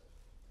this?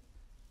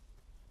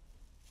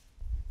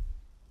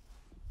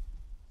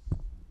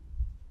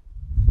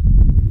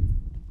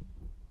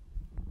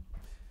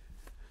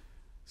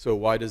 So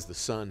why does the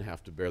son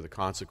have to bear the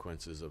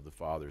consequences of the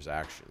father's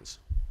actions?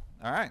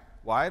 All right.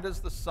 Why does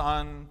the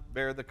son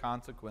bear the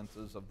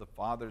consequences of the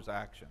father's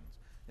actions?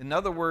 In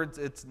other words,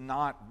 it's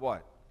not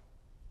what?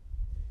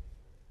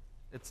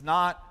 It's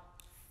not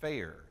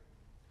fair.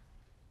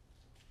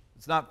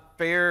 It's not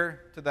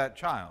fair to that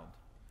child.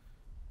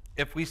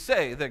 If we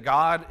say that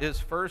God is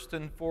first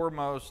and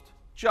foremost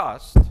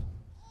just?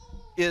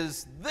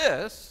 Is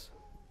this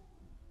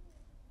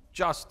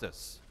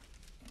justice?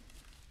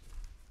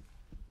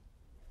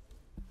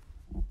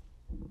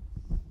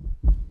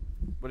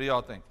 What do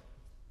y'all think?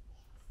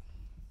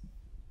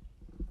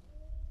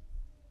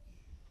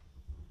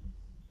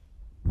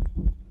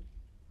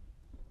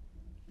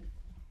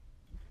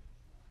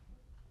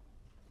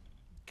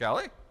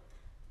 Kelly?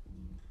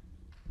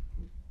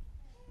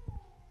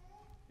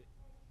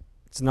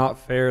 It's not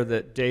fair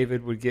that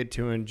David would get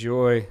to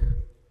enjoy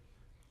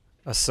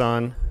a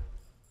son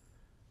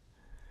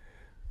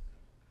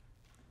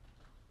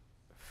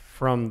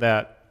from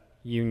that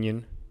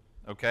union.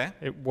 Okay.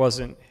 It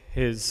wasn't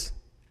his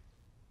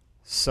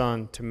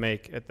son to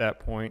make at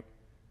that point.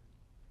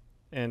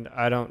 And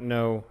I don't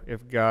know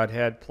if God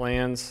had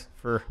plans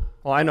for,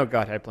 well, I know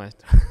God had plans.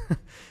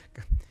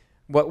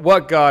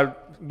 What God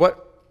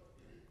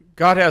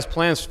has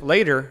plans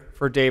later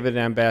for David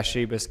and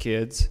Bathsheba's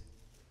kids.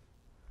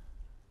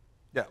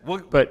 Yeah, we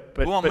But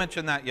won't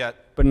mention that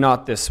yet. But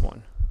not this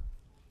one.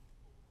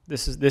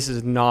 This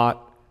is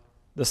not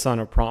the son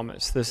of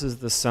promise. This is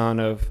the son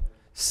of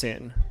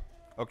sin.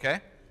 Okay.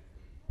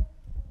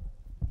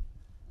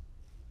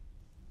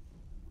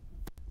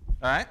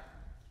 All right.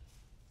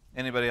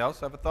 Anybody else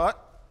have a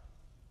thought?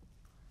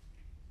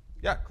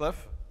 Yeah,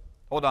 Cliff.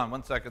 Hold on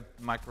 1 second.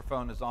 The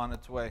microphone is on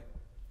its way.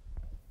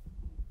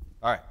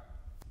 All right.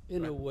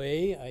 In a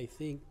way, I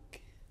think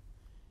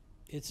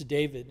it's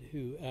David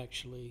who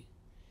actually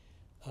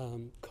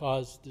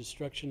caused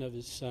destruction of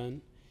his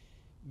son,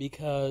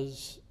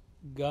 because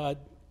God,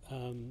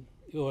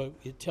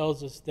 it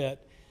tells us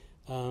that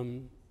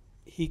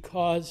he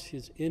caused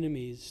his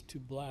enemies to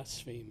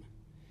blaspheme.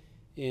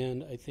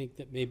 And I think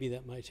that maybe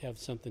that might have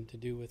something to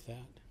do with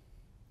that.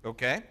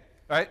 Okay.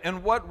 All right.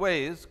 In what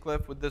ways,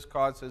 Cliff, would this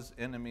cause his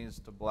enemies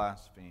to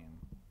blaspheme?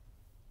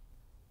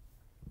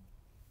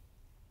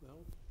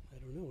 Well, I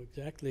don't know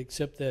exactly,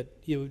 except that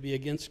he would be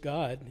against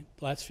God,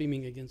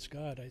 blaspheming against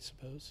God, I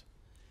suppose.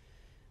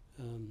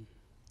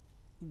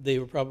 They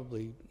were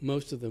probably,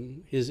 most of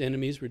them, his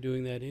enemies were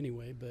doing that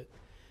anyway, but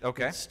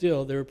Okay.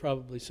 still, there were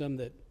probably some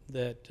that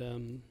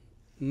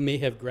may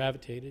have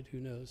gravitated, who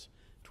knows,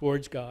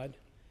 towards God.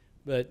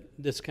 But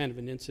this kind of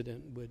an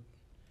incident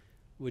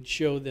would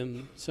show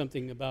them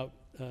something about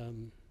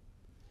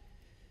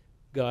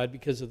God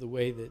because of the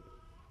way that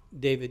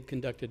David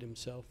conducted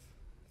himself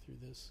through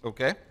this.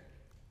 Okay.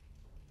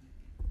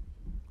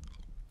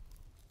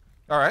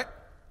 All right.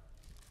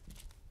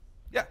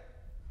 Yeah.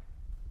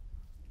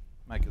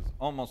 Mike is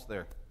almost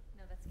there.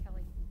 No, that's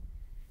Kelly.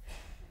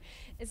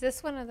 Is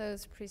this one of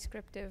those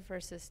prescriptive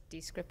versus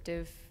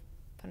descriptive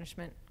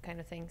punishment kind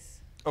of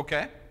things?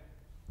 Okay.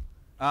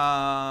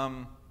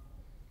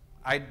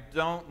 I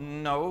don't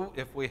know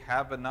if we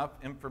have enough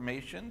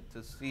information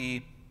to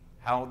see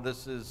how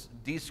this is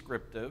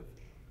descriptive.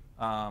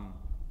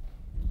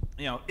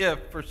 If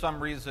for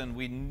some reason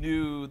we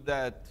knew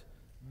that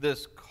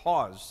this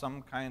caused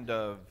some kind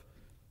of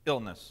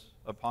illness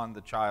upon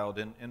the child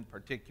in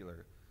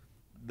particular,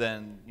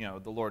 then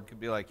the Lord could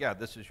be like, yeah,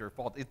 this is your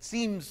fault. It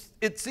seems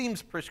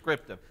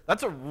prescriptive.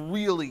 That's a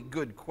really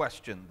good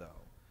question, though.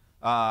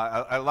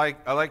 I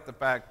like the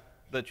fact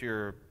that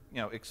you're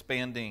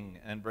expanding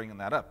and bringing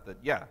that up.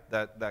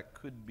 That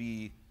could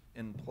be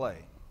in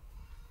play.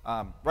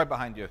 Right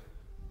behind you.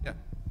 Yeah.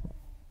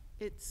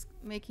 It's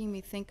making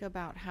me think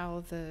about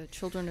how the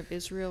children of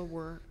Israel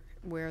were,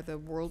 where the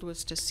world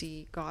was to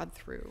see God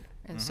through,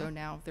 and so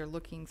now they're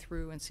looking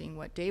through and seeing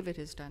what David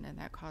has done, and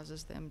that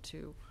causes them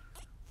to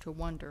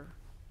wonder.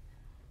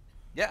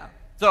 Yeah.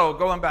 So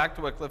going back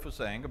to what Cliff was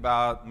saying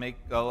about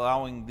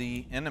allowing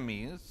the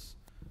enemies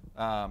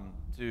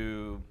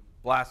to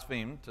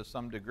blaspheme to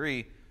some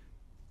degree,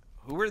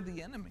 who are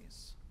the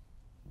enemies?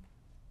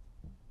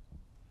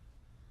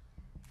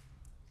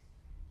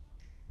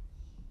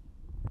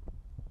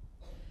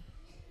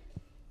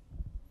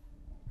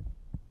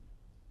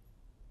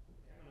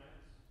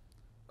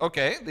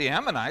 Okay, the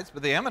Ammonites,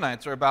 but the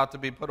Ammonites are about to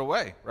be put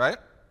away, right?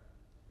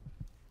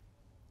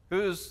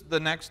 Who's the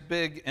next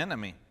big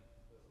enemy?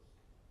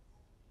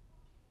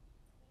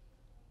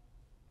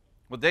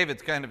 Well,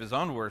 David's kind of his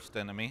own worst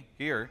enemy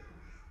here.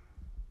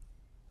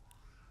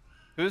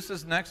 Who's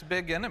his next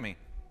big enemy?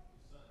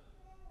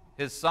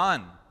 His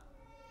son,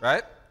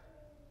 right?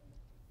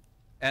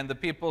 And the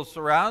people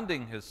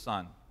surrounding his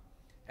son,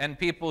 and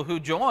people who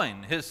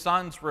join his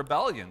son's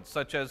rebellion,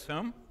 such as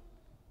whom?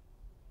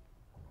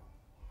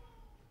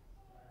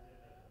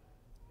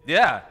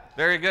 Yeah,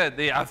 very good.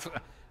 As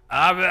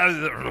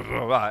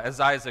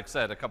Isaac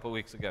said a couple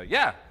weeks ago.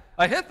 Yeah,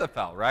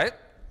 Ahithophel, right?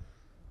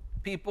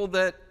 People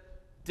that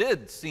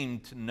did seem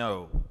to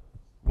know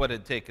what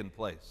had taken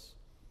place.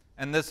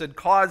 And this had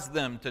caused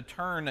them to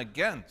turn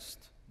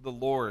against the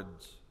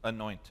Lord's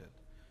anointed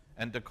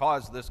and to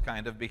cause this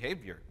kind of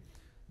behavior.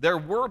 There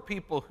were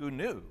people who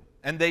knew,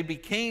 and they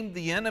became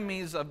the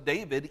enemies of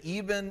David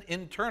even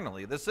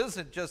internally. This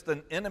isn't just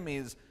an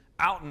enemies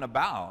out and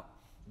about.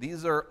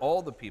 These are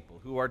all the people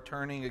who are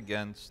turning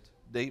against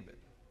David.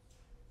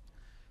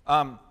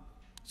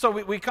 So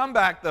we come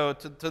back, though,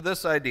 to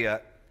this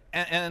idea.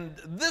 And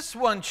this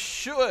one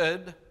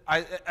should,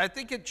 I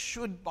think it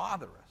should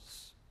bother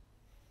us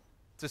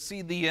to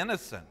see the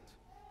innocent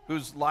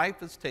whose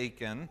life is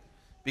taken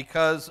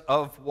because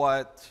of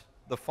what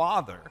the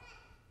Father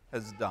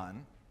has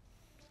done.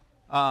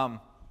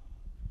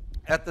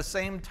 At the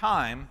same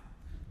time,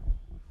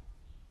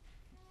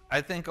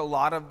 I think a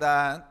lot of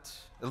that,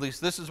 at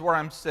least this is where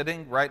I'm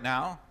sitting right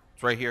now.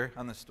 It's right here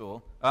on the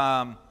stool.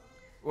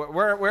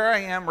 Where I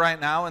am right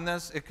now in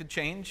this, it could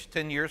change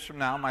 10 years from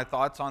now, my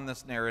thoughts on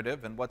this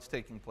narrative and what's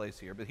taking place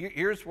here. But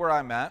here's where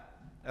I'm at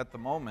the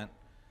moment.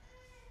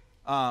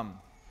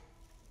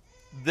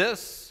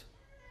 This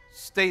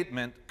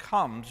statement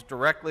comes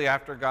directly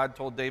after God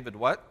told David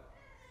what?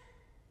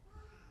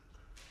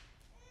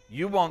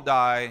 You won't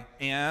die,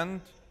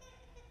 and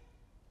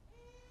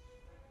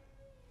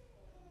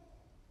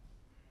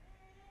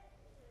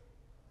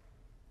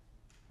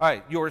all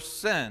right, your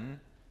sin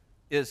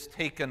is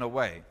taken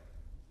away.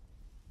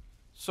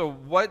 So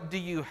what do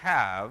you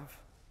have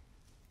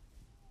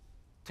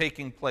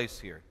taking place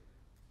here?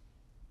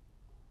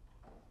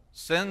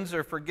 Sins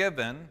are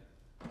forgiven.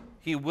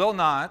 He will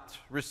not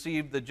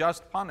receive the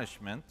just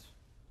punishment.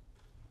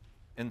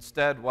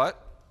 Instead,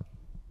 what?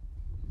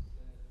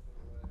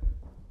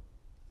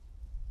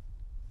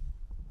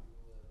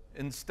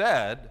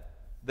 Instead,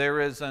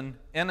 there is an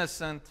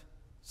innocent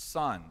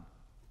son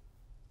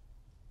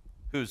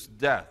whose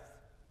death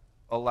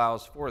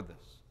allows for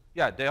this.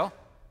 Yeah, Dale?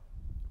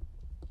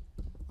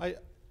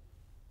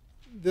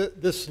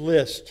 This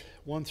list,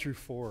 1 through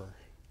 4,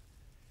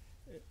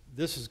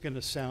 this is going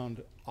to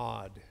sound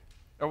odd.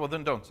 Oh, well,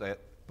 then don't say it.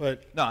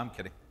 But no, I'm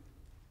kidding.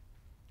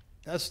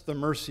 That's the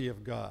mercy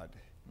of God.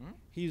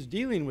 He's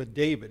dealing with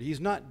David. He's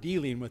not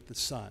dealing with the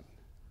son.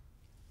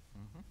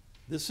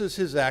 This is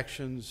his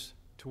actions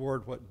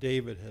toward what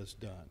David has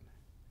done.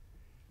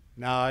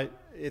 Now,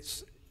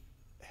 it's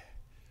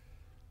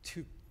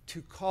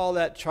to call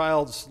that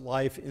child's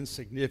life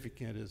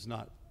insignificant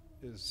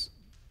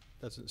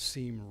doesn't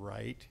seem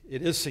right.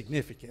 It is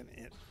significant,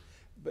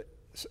 but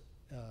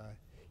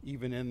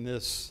even in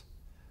this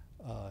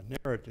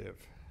narrative,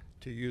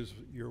 to use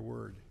your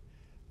word,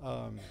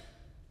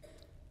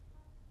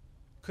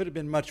 could have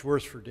been much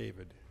worse for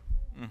David.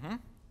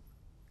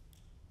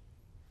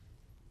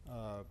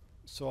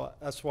 So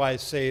that's why I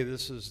say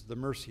this is the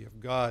mercy of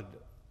God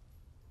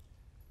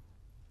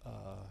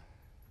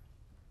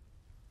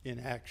in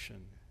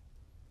action.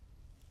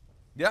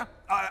 Yeah,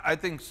 I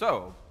think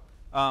so.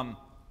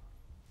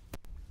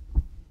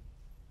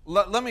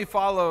 Let me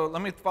follow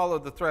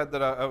the thread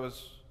that I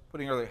was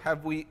putting earlier.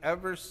 Have we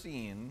ever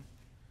seen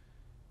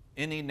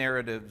any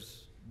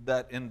narratives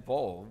that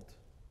involved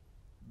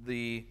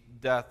the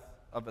death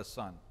of a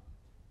son?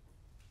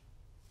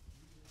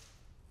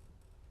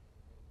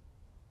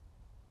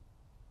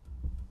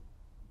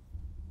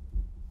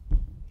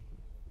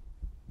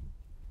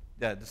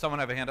 Yeah, does someone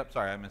have a hand up?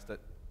 Sorry, I missed it.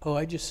 Oh,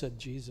 I just said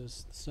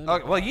Jesus, the Son.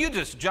 Okay, well, you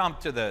just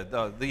jumped to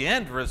the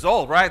end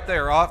result right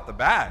there off the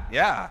bat.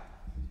 Yeah.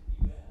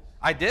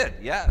 I did,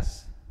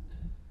 yes.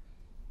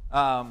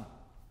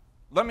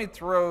 Let me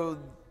throw,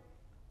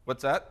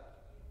 what's that?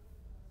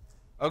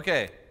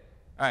 Okay.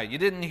 All right, you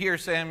didn't hear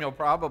Samuel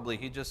probably.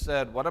 He just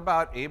said, what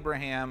about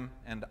Abraham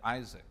and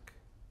Isaac?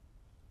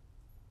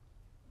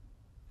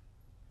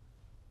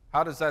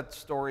 How does that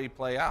story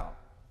play out?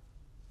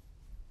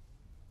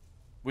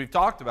 We've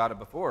talked about it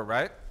before,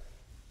 right?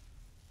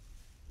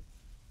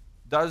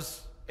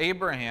 Does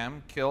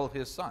Abraham kill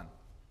his son?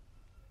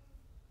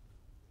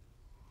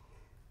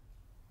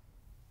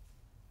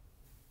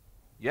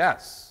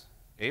 Yes,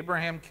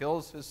 Abraham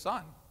kills his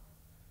son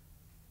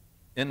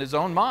in his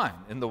own mind,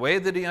 in the way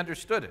that he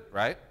understood it,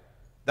 right?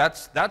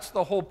 That's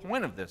the whole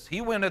point of this.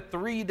 He went a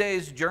 3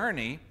 days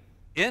journey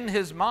in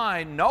his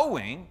mind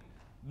knowing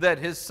that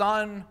his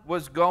son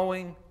was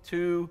going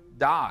to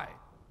die.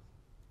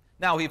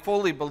 Now, he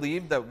fully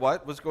believed that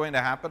what was going to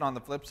happen on the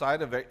flip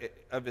side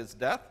of his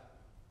death?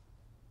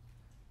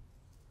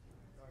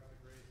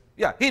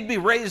 Yeah, he'd be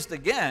raised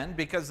again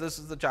because this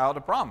is the child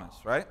of promise,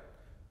 right?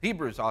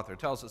 Hebrews author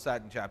tells us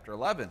that in chapter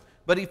 11.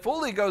 But he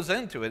fully goes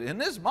into it. In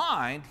his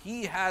mind,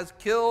 he has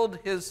killed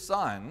his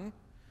son,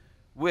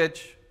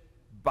 which,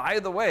 by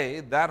the way,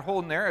 that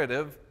whole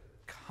narrative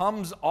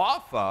comes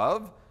off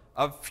of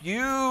a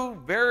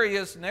few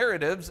various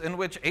narratives in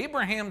which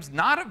Abraham's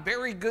not a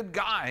very good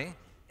guy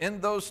in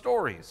those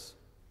stories.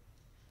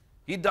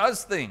 He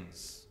does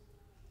things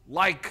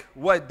like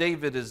what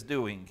David is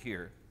doing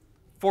here,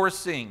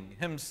 forcing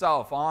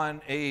himself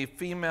on a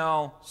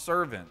female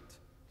servant,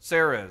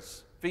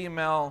 Sarah's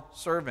female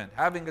servant,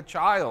 having a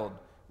child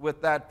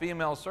with that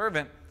female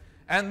servant,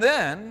 and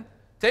then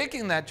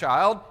taking that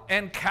child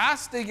and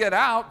casting it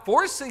out,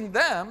 forcing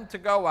them to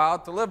go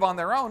out to live on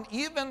their own,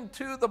 even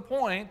to the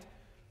point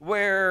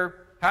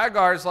where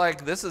Hagar's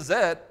like, this is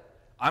it.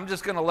 I'm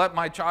just going to let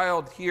my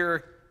child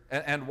here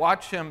and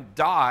watch him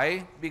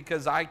die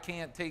because I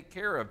can't take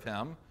care of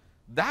him.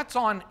 That's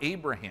on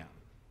Abraham.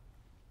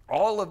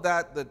 All of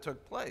that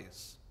took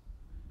place.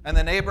 And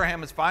then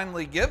Abraham is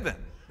finally given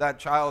that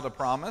child a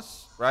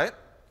promise, right?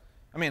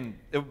 I mean,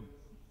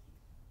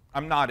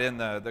 I'm not in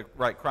the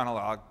right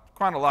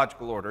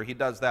chronological order. He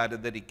does that,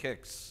 and then he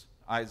kicks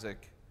Ishmael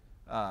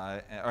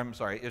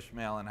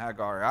and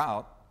Hagar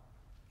out.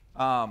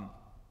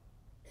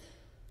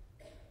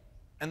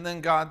 And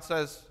then God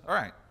says, all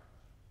right,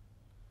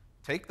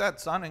 take that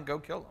son and go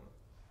kill him.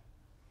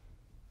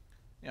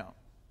 You know,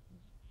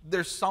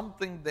 there's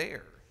something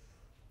there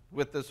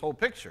with this whole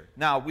picture.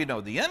 Now, we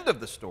know the end of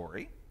the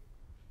story.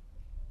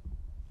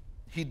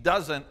 He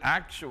doesn't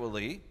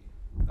actually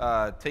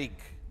take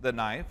the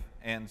knife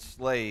and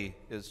slay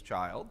his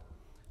child.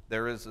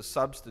 There is a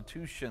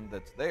substitution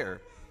that's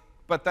there.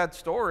 But that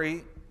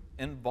story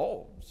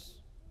involves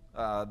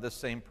the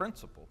same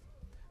principle.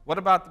 What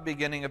about the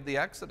beginning of the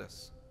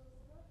Exodus?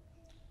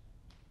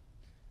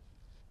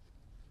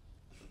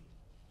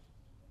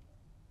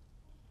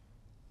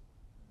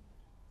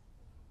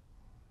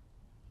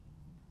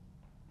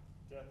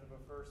 Death of a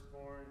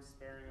firstborn,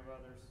 sparing of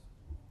others.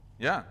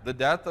 Yeah, the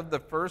death of the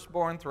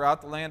firstborn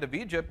throughout the land of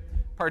Egypt,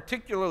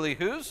 particularly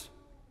whose?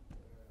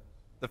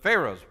 The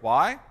Pharaoh's.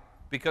 Why?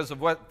 Because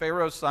of what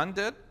Pharaoh's son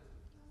did?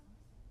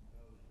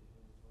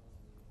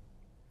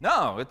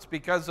 No, it's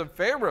because of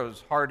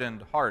Pharaoh's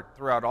hardened heart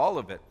throughout all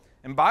of it.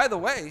 And by the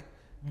way,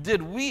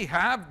 did we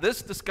have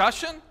this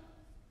discussion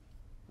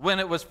when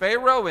it was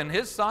Pharaoh and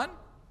his son?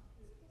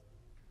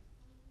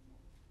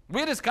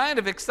 We just kind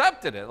of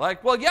accepted it.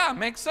 Like, well, yeah,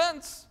 makes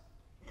sense.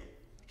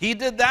 He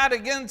did that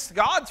against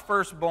God's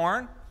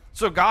firstborn,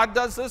 so God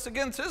does this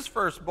against his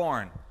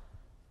firstborn.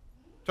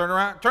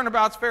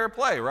 Turnabout's fair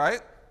play, right?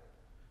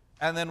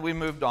 And then we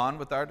moved on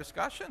with our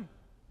discussion.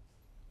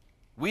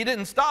 We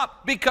didn't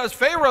stop because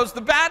Pharaoh's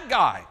the bad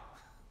guy.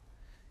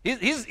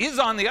 He's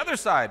on the other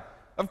side.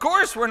 Of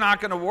course we're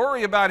not going to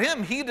worry about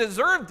him. He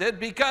deserved it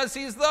because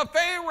he's the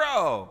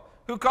Pharaoh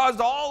who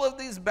caused all of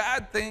these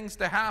bad things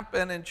to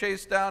happen and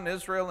chased down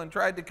Israel and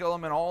tried to kill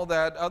him and all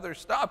that other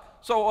stuff.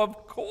 So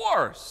of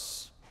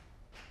course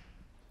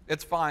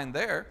it's fine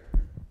there,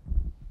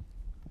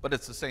 but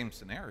it's the same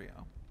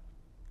scenario.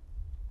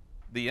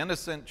 The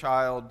innocent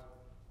child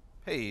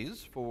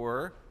pays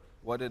for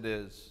what it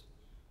is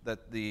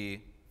that the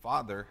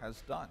father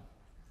has done.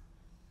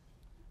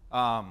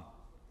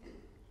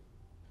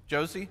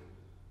 Josie?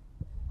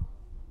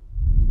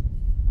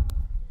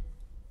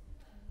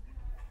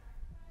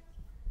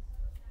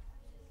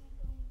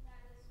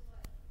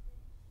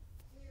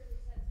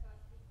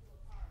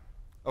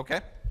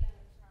 Okay.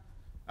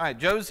 All right,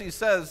 Josie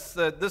says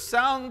that this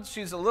sounds,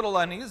 she's a little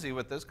uneasy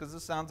with this because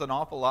this sounds an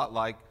awful lot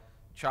like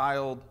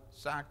child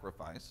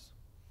sacrifice,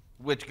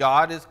 which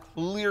God is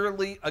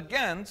clearly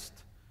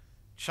against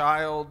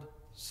child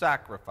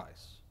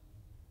sacrifice.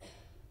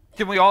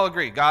 Can we all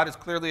agree? God is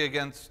clearly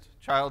against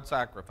child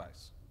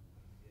sacrifice.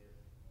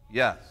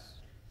 Yes.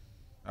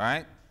 All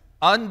right?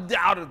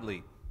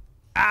 Undoubtedly.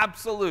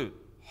 Absolute.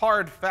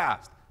 Hard,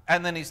 fast.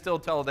 And then he still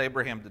told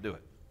Abraham to do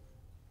it.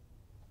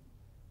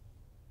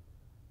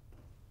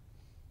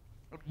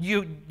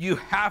 You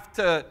have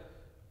to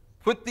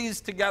put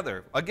these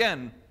together.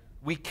 Again,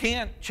 we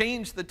can't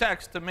change the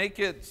text to make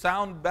it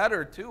sound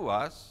better to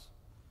us,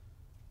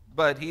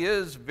 but he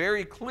is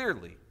very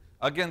clearly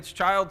against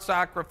child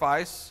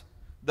sacrifice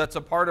that's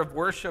a part of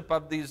worship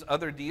of these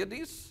other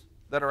deities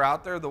that are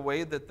out there, the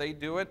way that they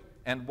do it,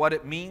 and what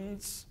it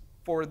means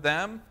for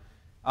them,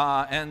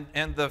 and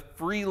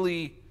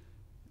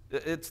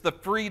it's the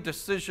free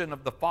decision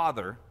of the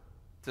father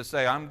to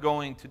say, I'm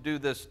going to do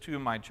this to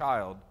my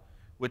child,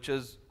 which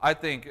is, I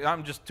think,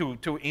 I'm just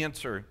to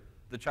answer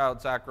the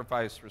child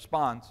sacrifice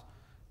response,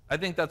 I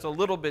think that's a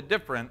little bit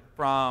different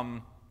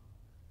from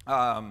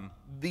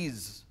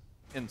these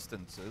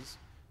instances.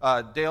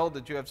 Dale,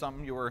 did you have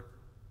something you were?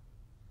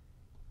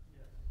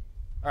 Yes.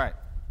 All right.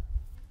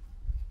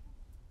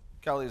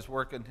 Kelly's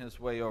working his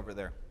way over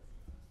there.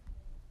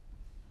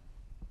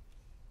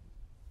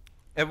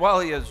 And while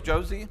he is,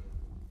 Josie,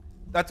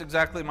 that's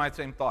exactly my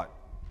same thought.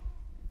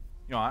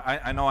 You know,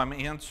 I know I'm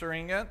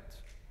answering it,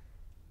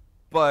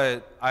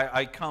 but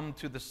I come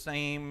to the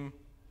same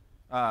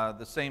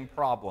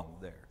problem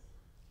there.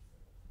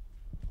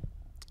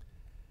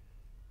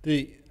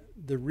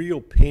 The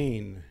real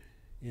pain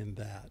in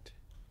that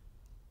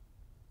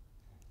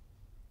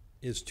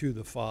is to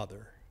the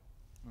father,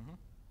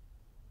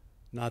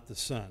 not the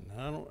son.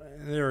 I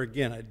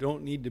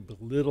don't need to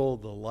belittle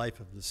the life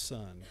of the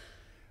son,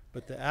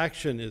 but the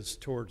action is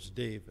towards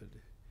David.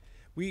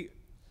 We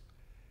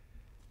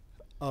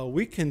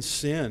can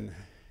sin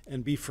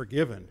and be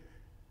forgiven,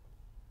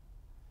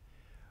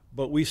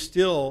 but we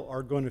still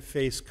are going to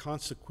face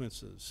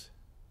consequences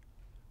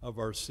of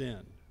our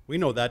sin. We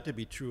know that to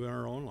be true in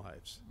our own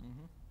lives.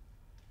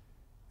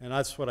 And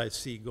that's what I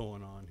see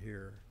going on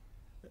here.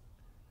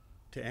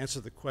 To answer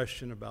the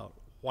question about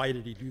why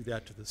did he do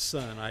that to the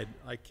son,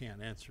 I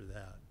can't answer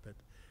that. But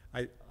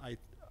I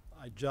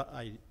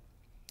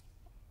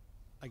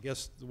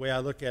guess the way I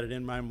look at it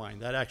in my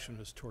mind, that action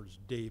is towards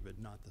David,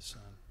 not the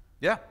son.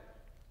 Yeah,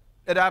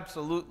 it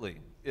absolutely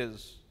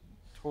is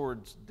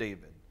towards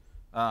David.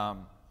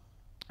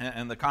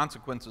 And the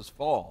consequences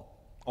fall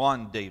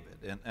on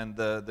David, and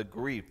the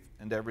grief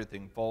and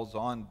everything falls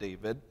on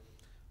David.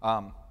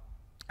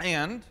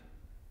 And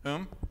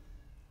whom?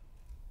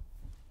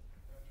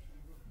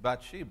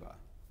 Bathsheba.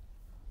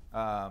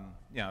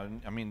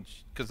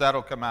 Because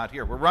that'll come out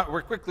here.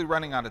 We're quickly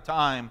running out of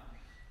time.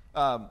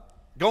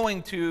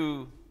 Going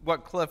to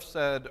what Cliff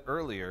said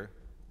earlier,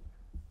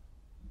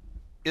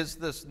 is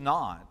this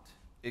not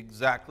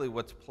exactly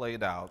what's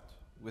played out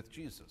with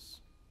Jesus?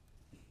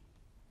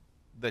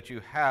 That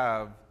you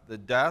have the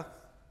death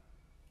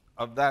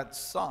of that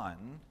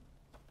son,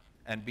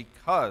 and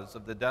because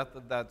of the death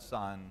of that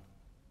son,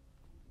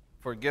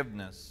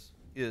 forgiveness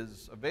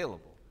is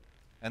available.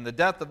 And the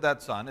death of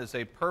that son is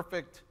a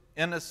perfect,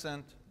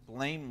 innocent,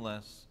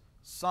 blameless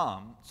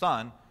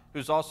son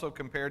who's also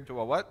compared to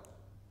a what?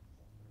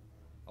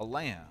 A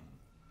lamb.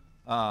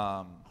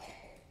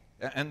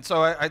 And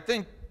so I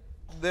think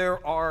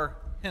there are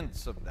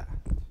hints of that.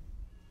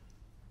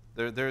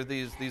 There are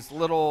these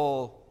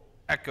little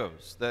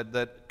echoes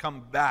that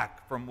come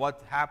back from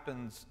what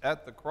happens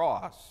at the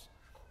cross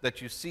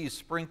that you see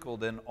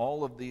sprinkled in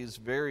all of these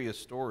various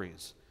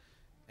stories.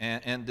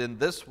 And in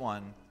this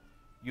one,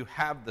 you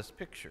have this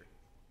picture.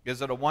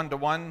 Is it a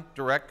one-to-one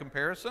direct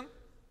comparison?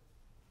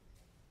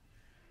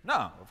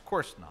 No, of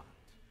course not.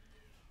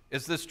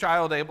 Is this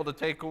child able to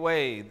take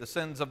away the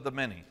sins of the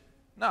many?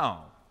 No,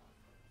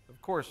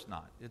 of course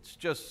not. It's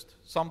just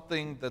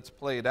something that's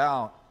played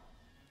out.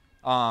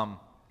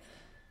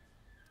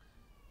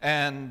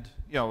 And,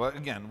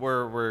 again,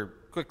 we're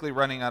quickly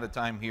running out of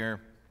time here.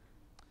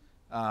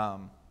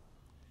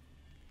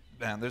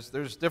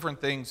 There's different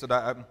things that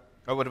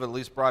I would have at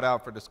least brought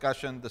out for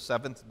discussion. The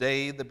seventh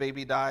day the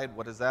baby died,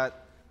 what is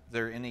that? Is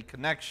there any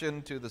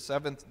connection to the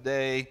seventh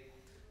day?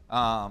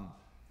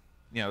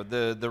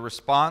 The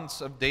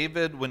response of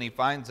David when he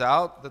finds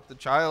out that the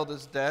child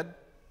is dead,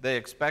 they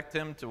expect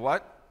him to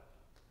what?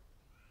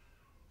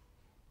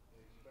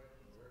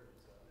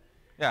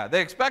 Yeah,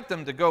 they expect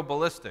him to go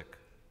ballistic.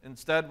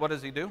 Instead, what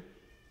does he do?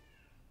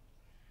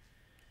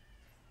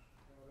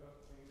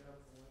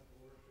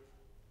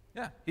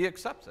 Yeah, he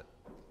accepts it.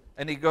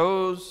 And he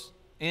goes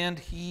and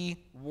he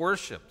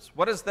worships.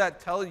 What does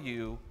that tell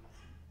you,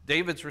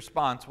 David's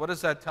response, what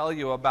does that tell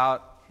you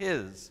about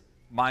his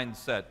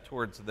mindset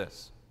towards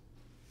this?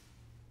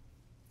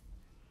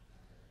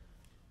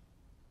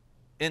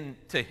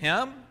 To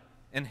him,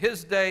 in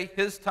his day,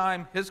 his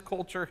time, his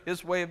culture,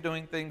 his way of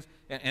doing things,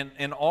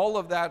 and all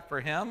of that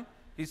for him,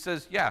 he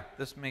says, yeah,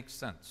 this makes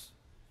sense.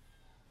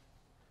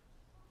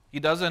 He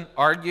doesn't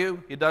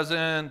argue. He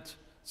doesn't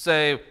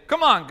say,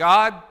 come on,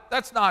 God,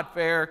 that's not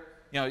fair.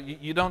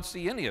 You don't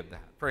see any of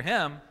that. For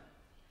him,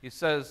 he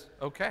says,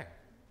 okay,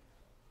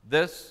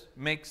 this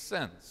makes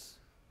sense.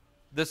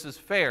 This is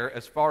fair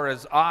as far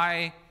as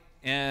I,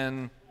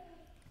 in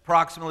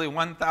approximately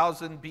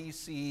 1000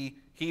 BC,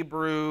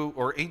 Hebrew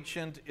or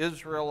ancient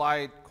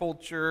Israelite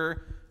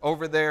culture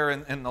over there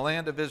in the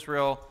land of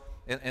Israel,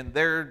 and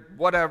their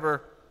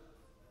whatever,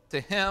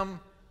 to him,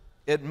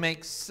 it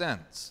makes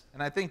sense.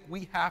 And I think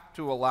we have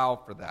to allow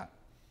for that.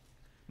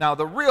 Now,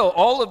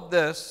 all of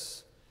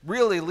this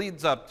really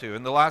leads up to,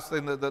 and the last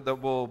thing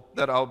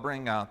that I'll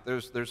bring out,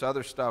 there's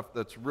other stuff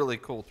that's really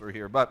cool through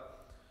here,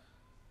 but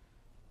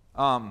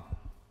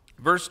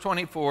verse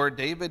 24,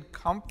 David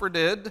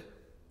comforted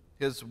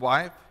his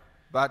wife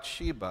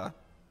Bathsheba.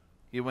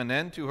 He went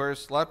in to her,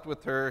 slept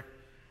with her,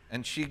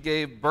 and she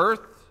gave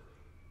birth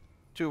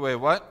to a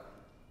what?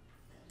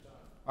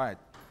 All right,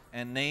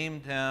 and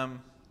named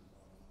him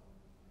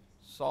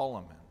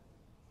Solomon.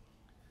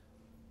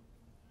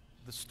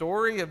 The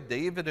story of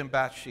David and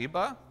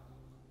Bathsheba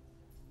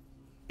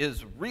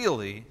is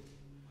really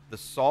the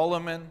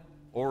Solomon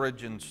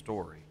origin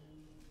story.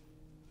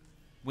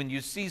 When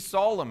you see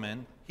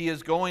Solomon, he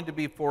is going to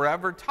be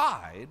forever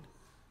tied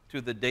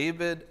to the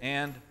David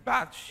and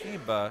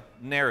Bathsheba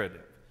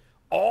narrative.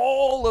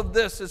 All of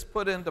this is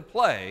put into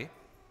play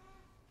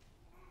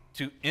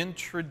to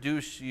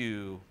introduce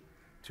you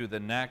to the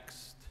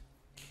next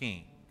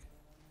king.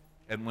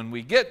 And when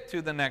we get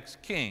to the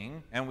next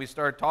king and we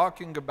start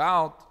talking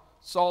about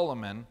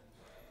Solomon,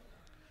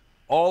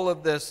 all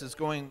of this is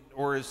going,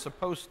 or is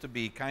supposed to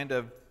be, kind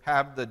of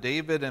have the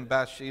David and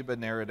Bathsheba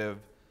narrative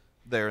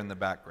there in the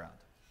background.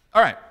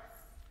 All right,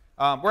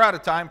 we're out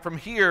of time. From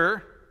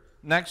here,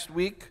 next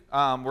week,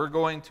 we're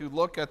going to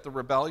look at the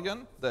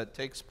rebellion that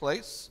takes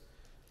place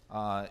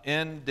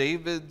in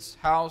David's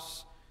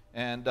house,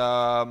 and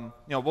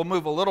we'll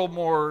move a little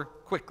more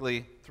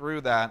quickly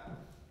through that,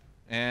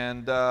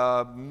 and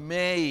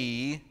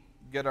may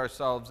get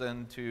ourselves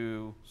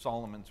into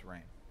Solomon's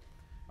reign.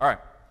 All right,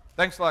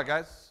 thanks a lot,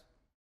 guys.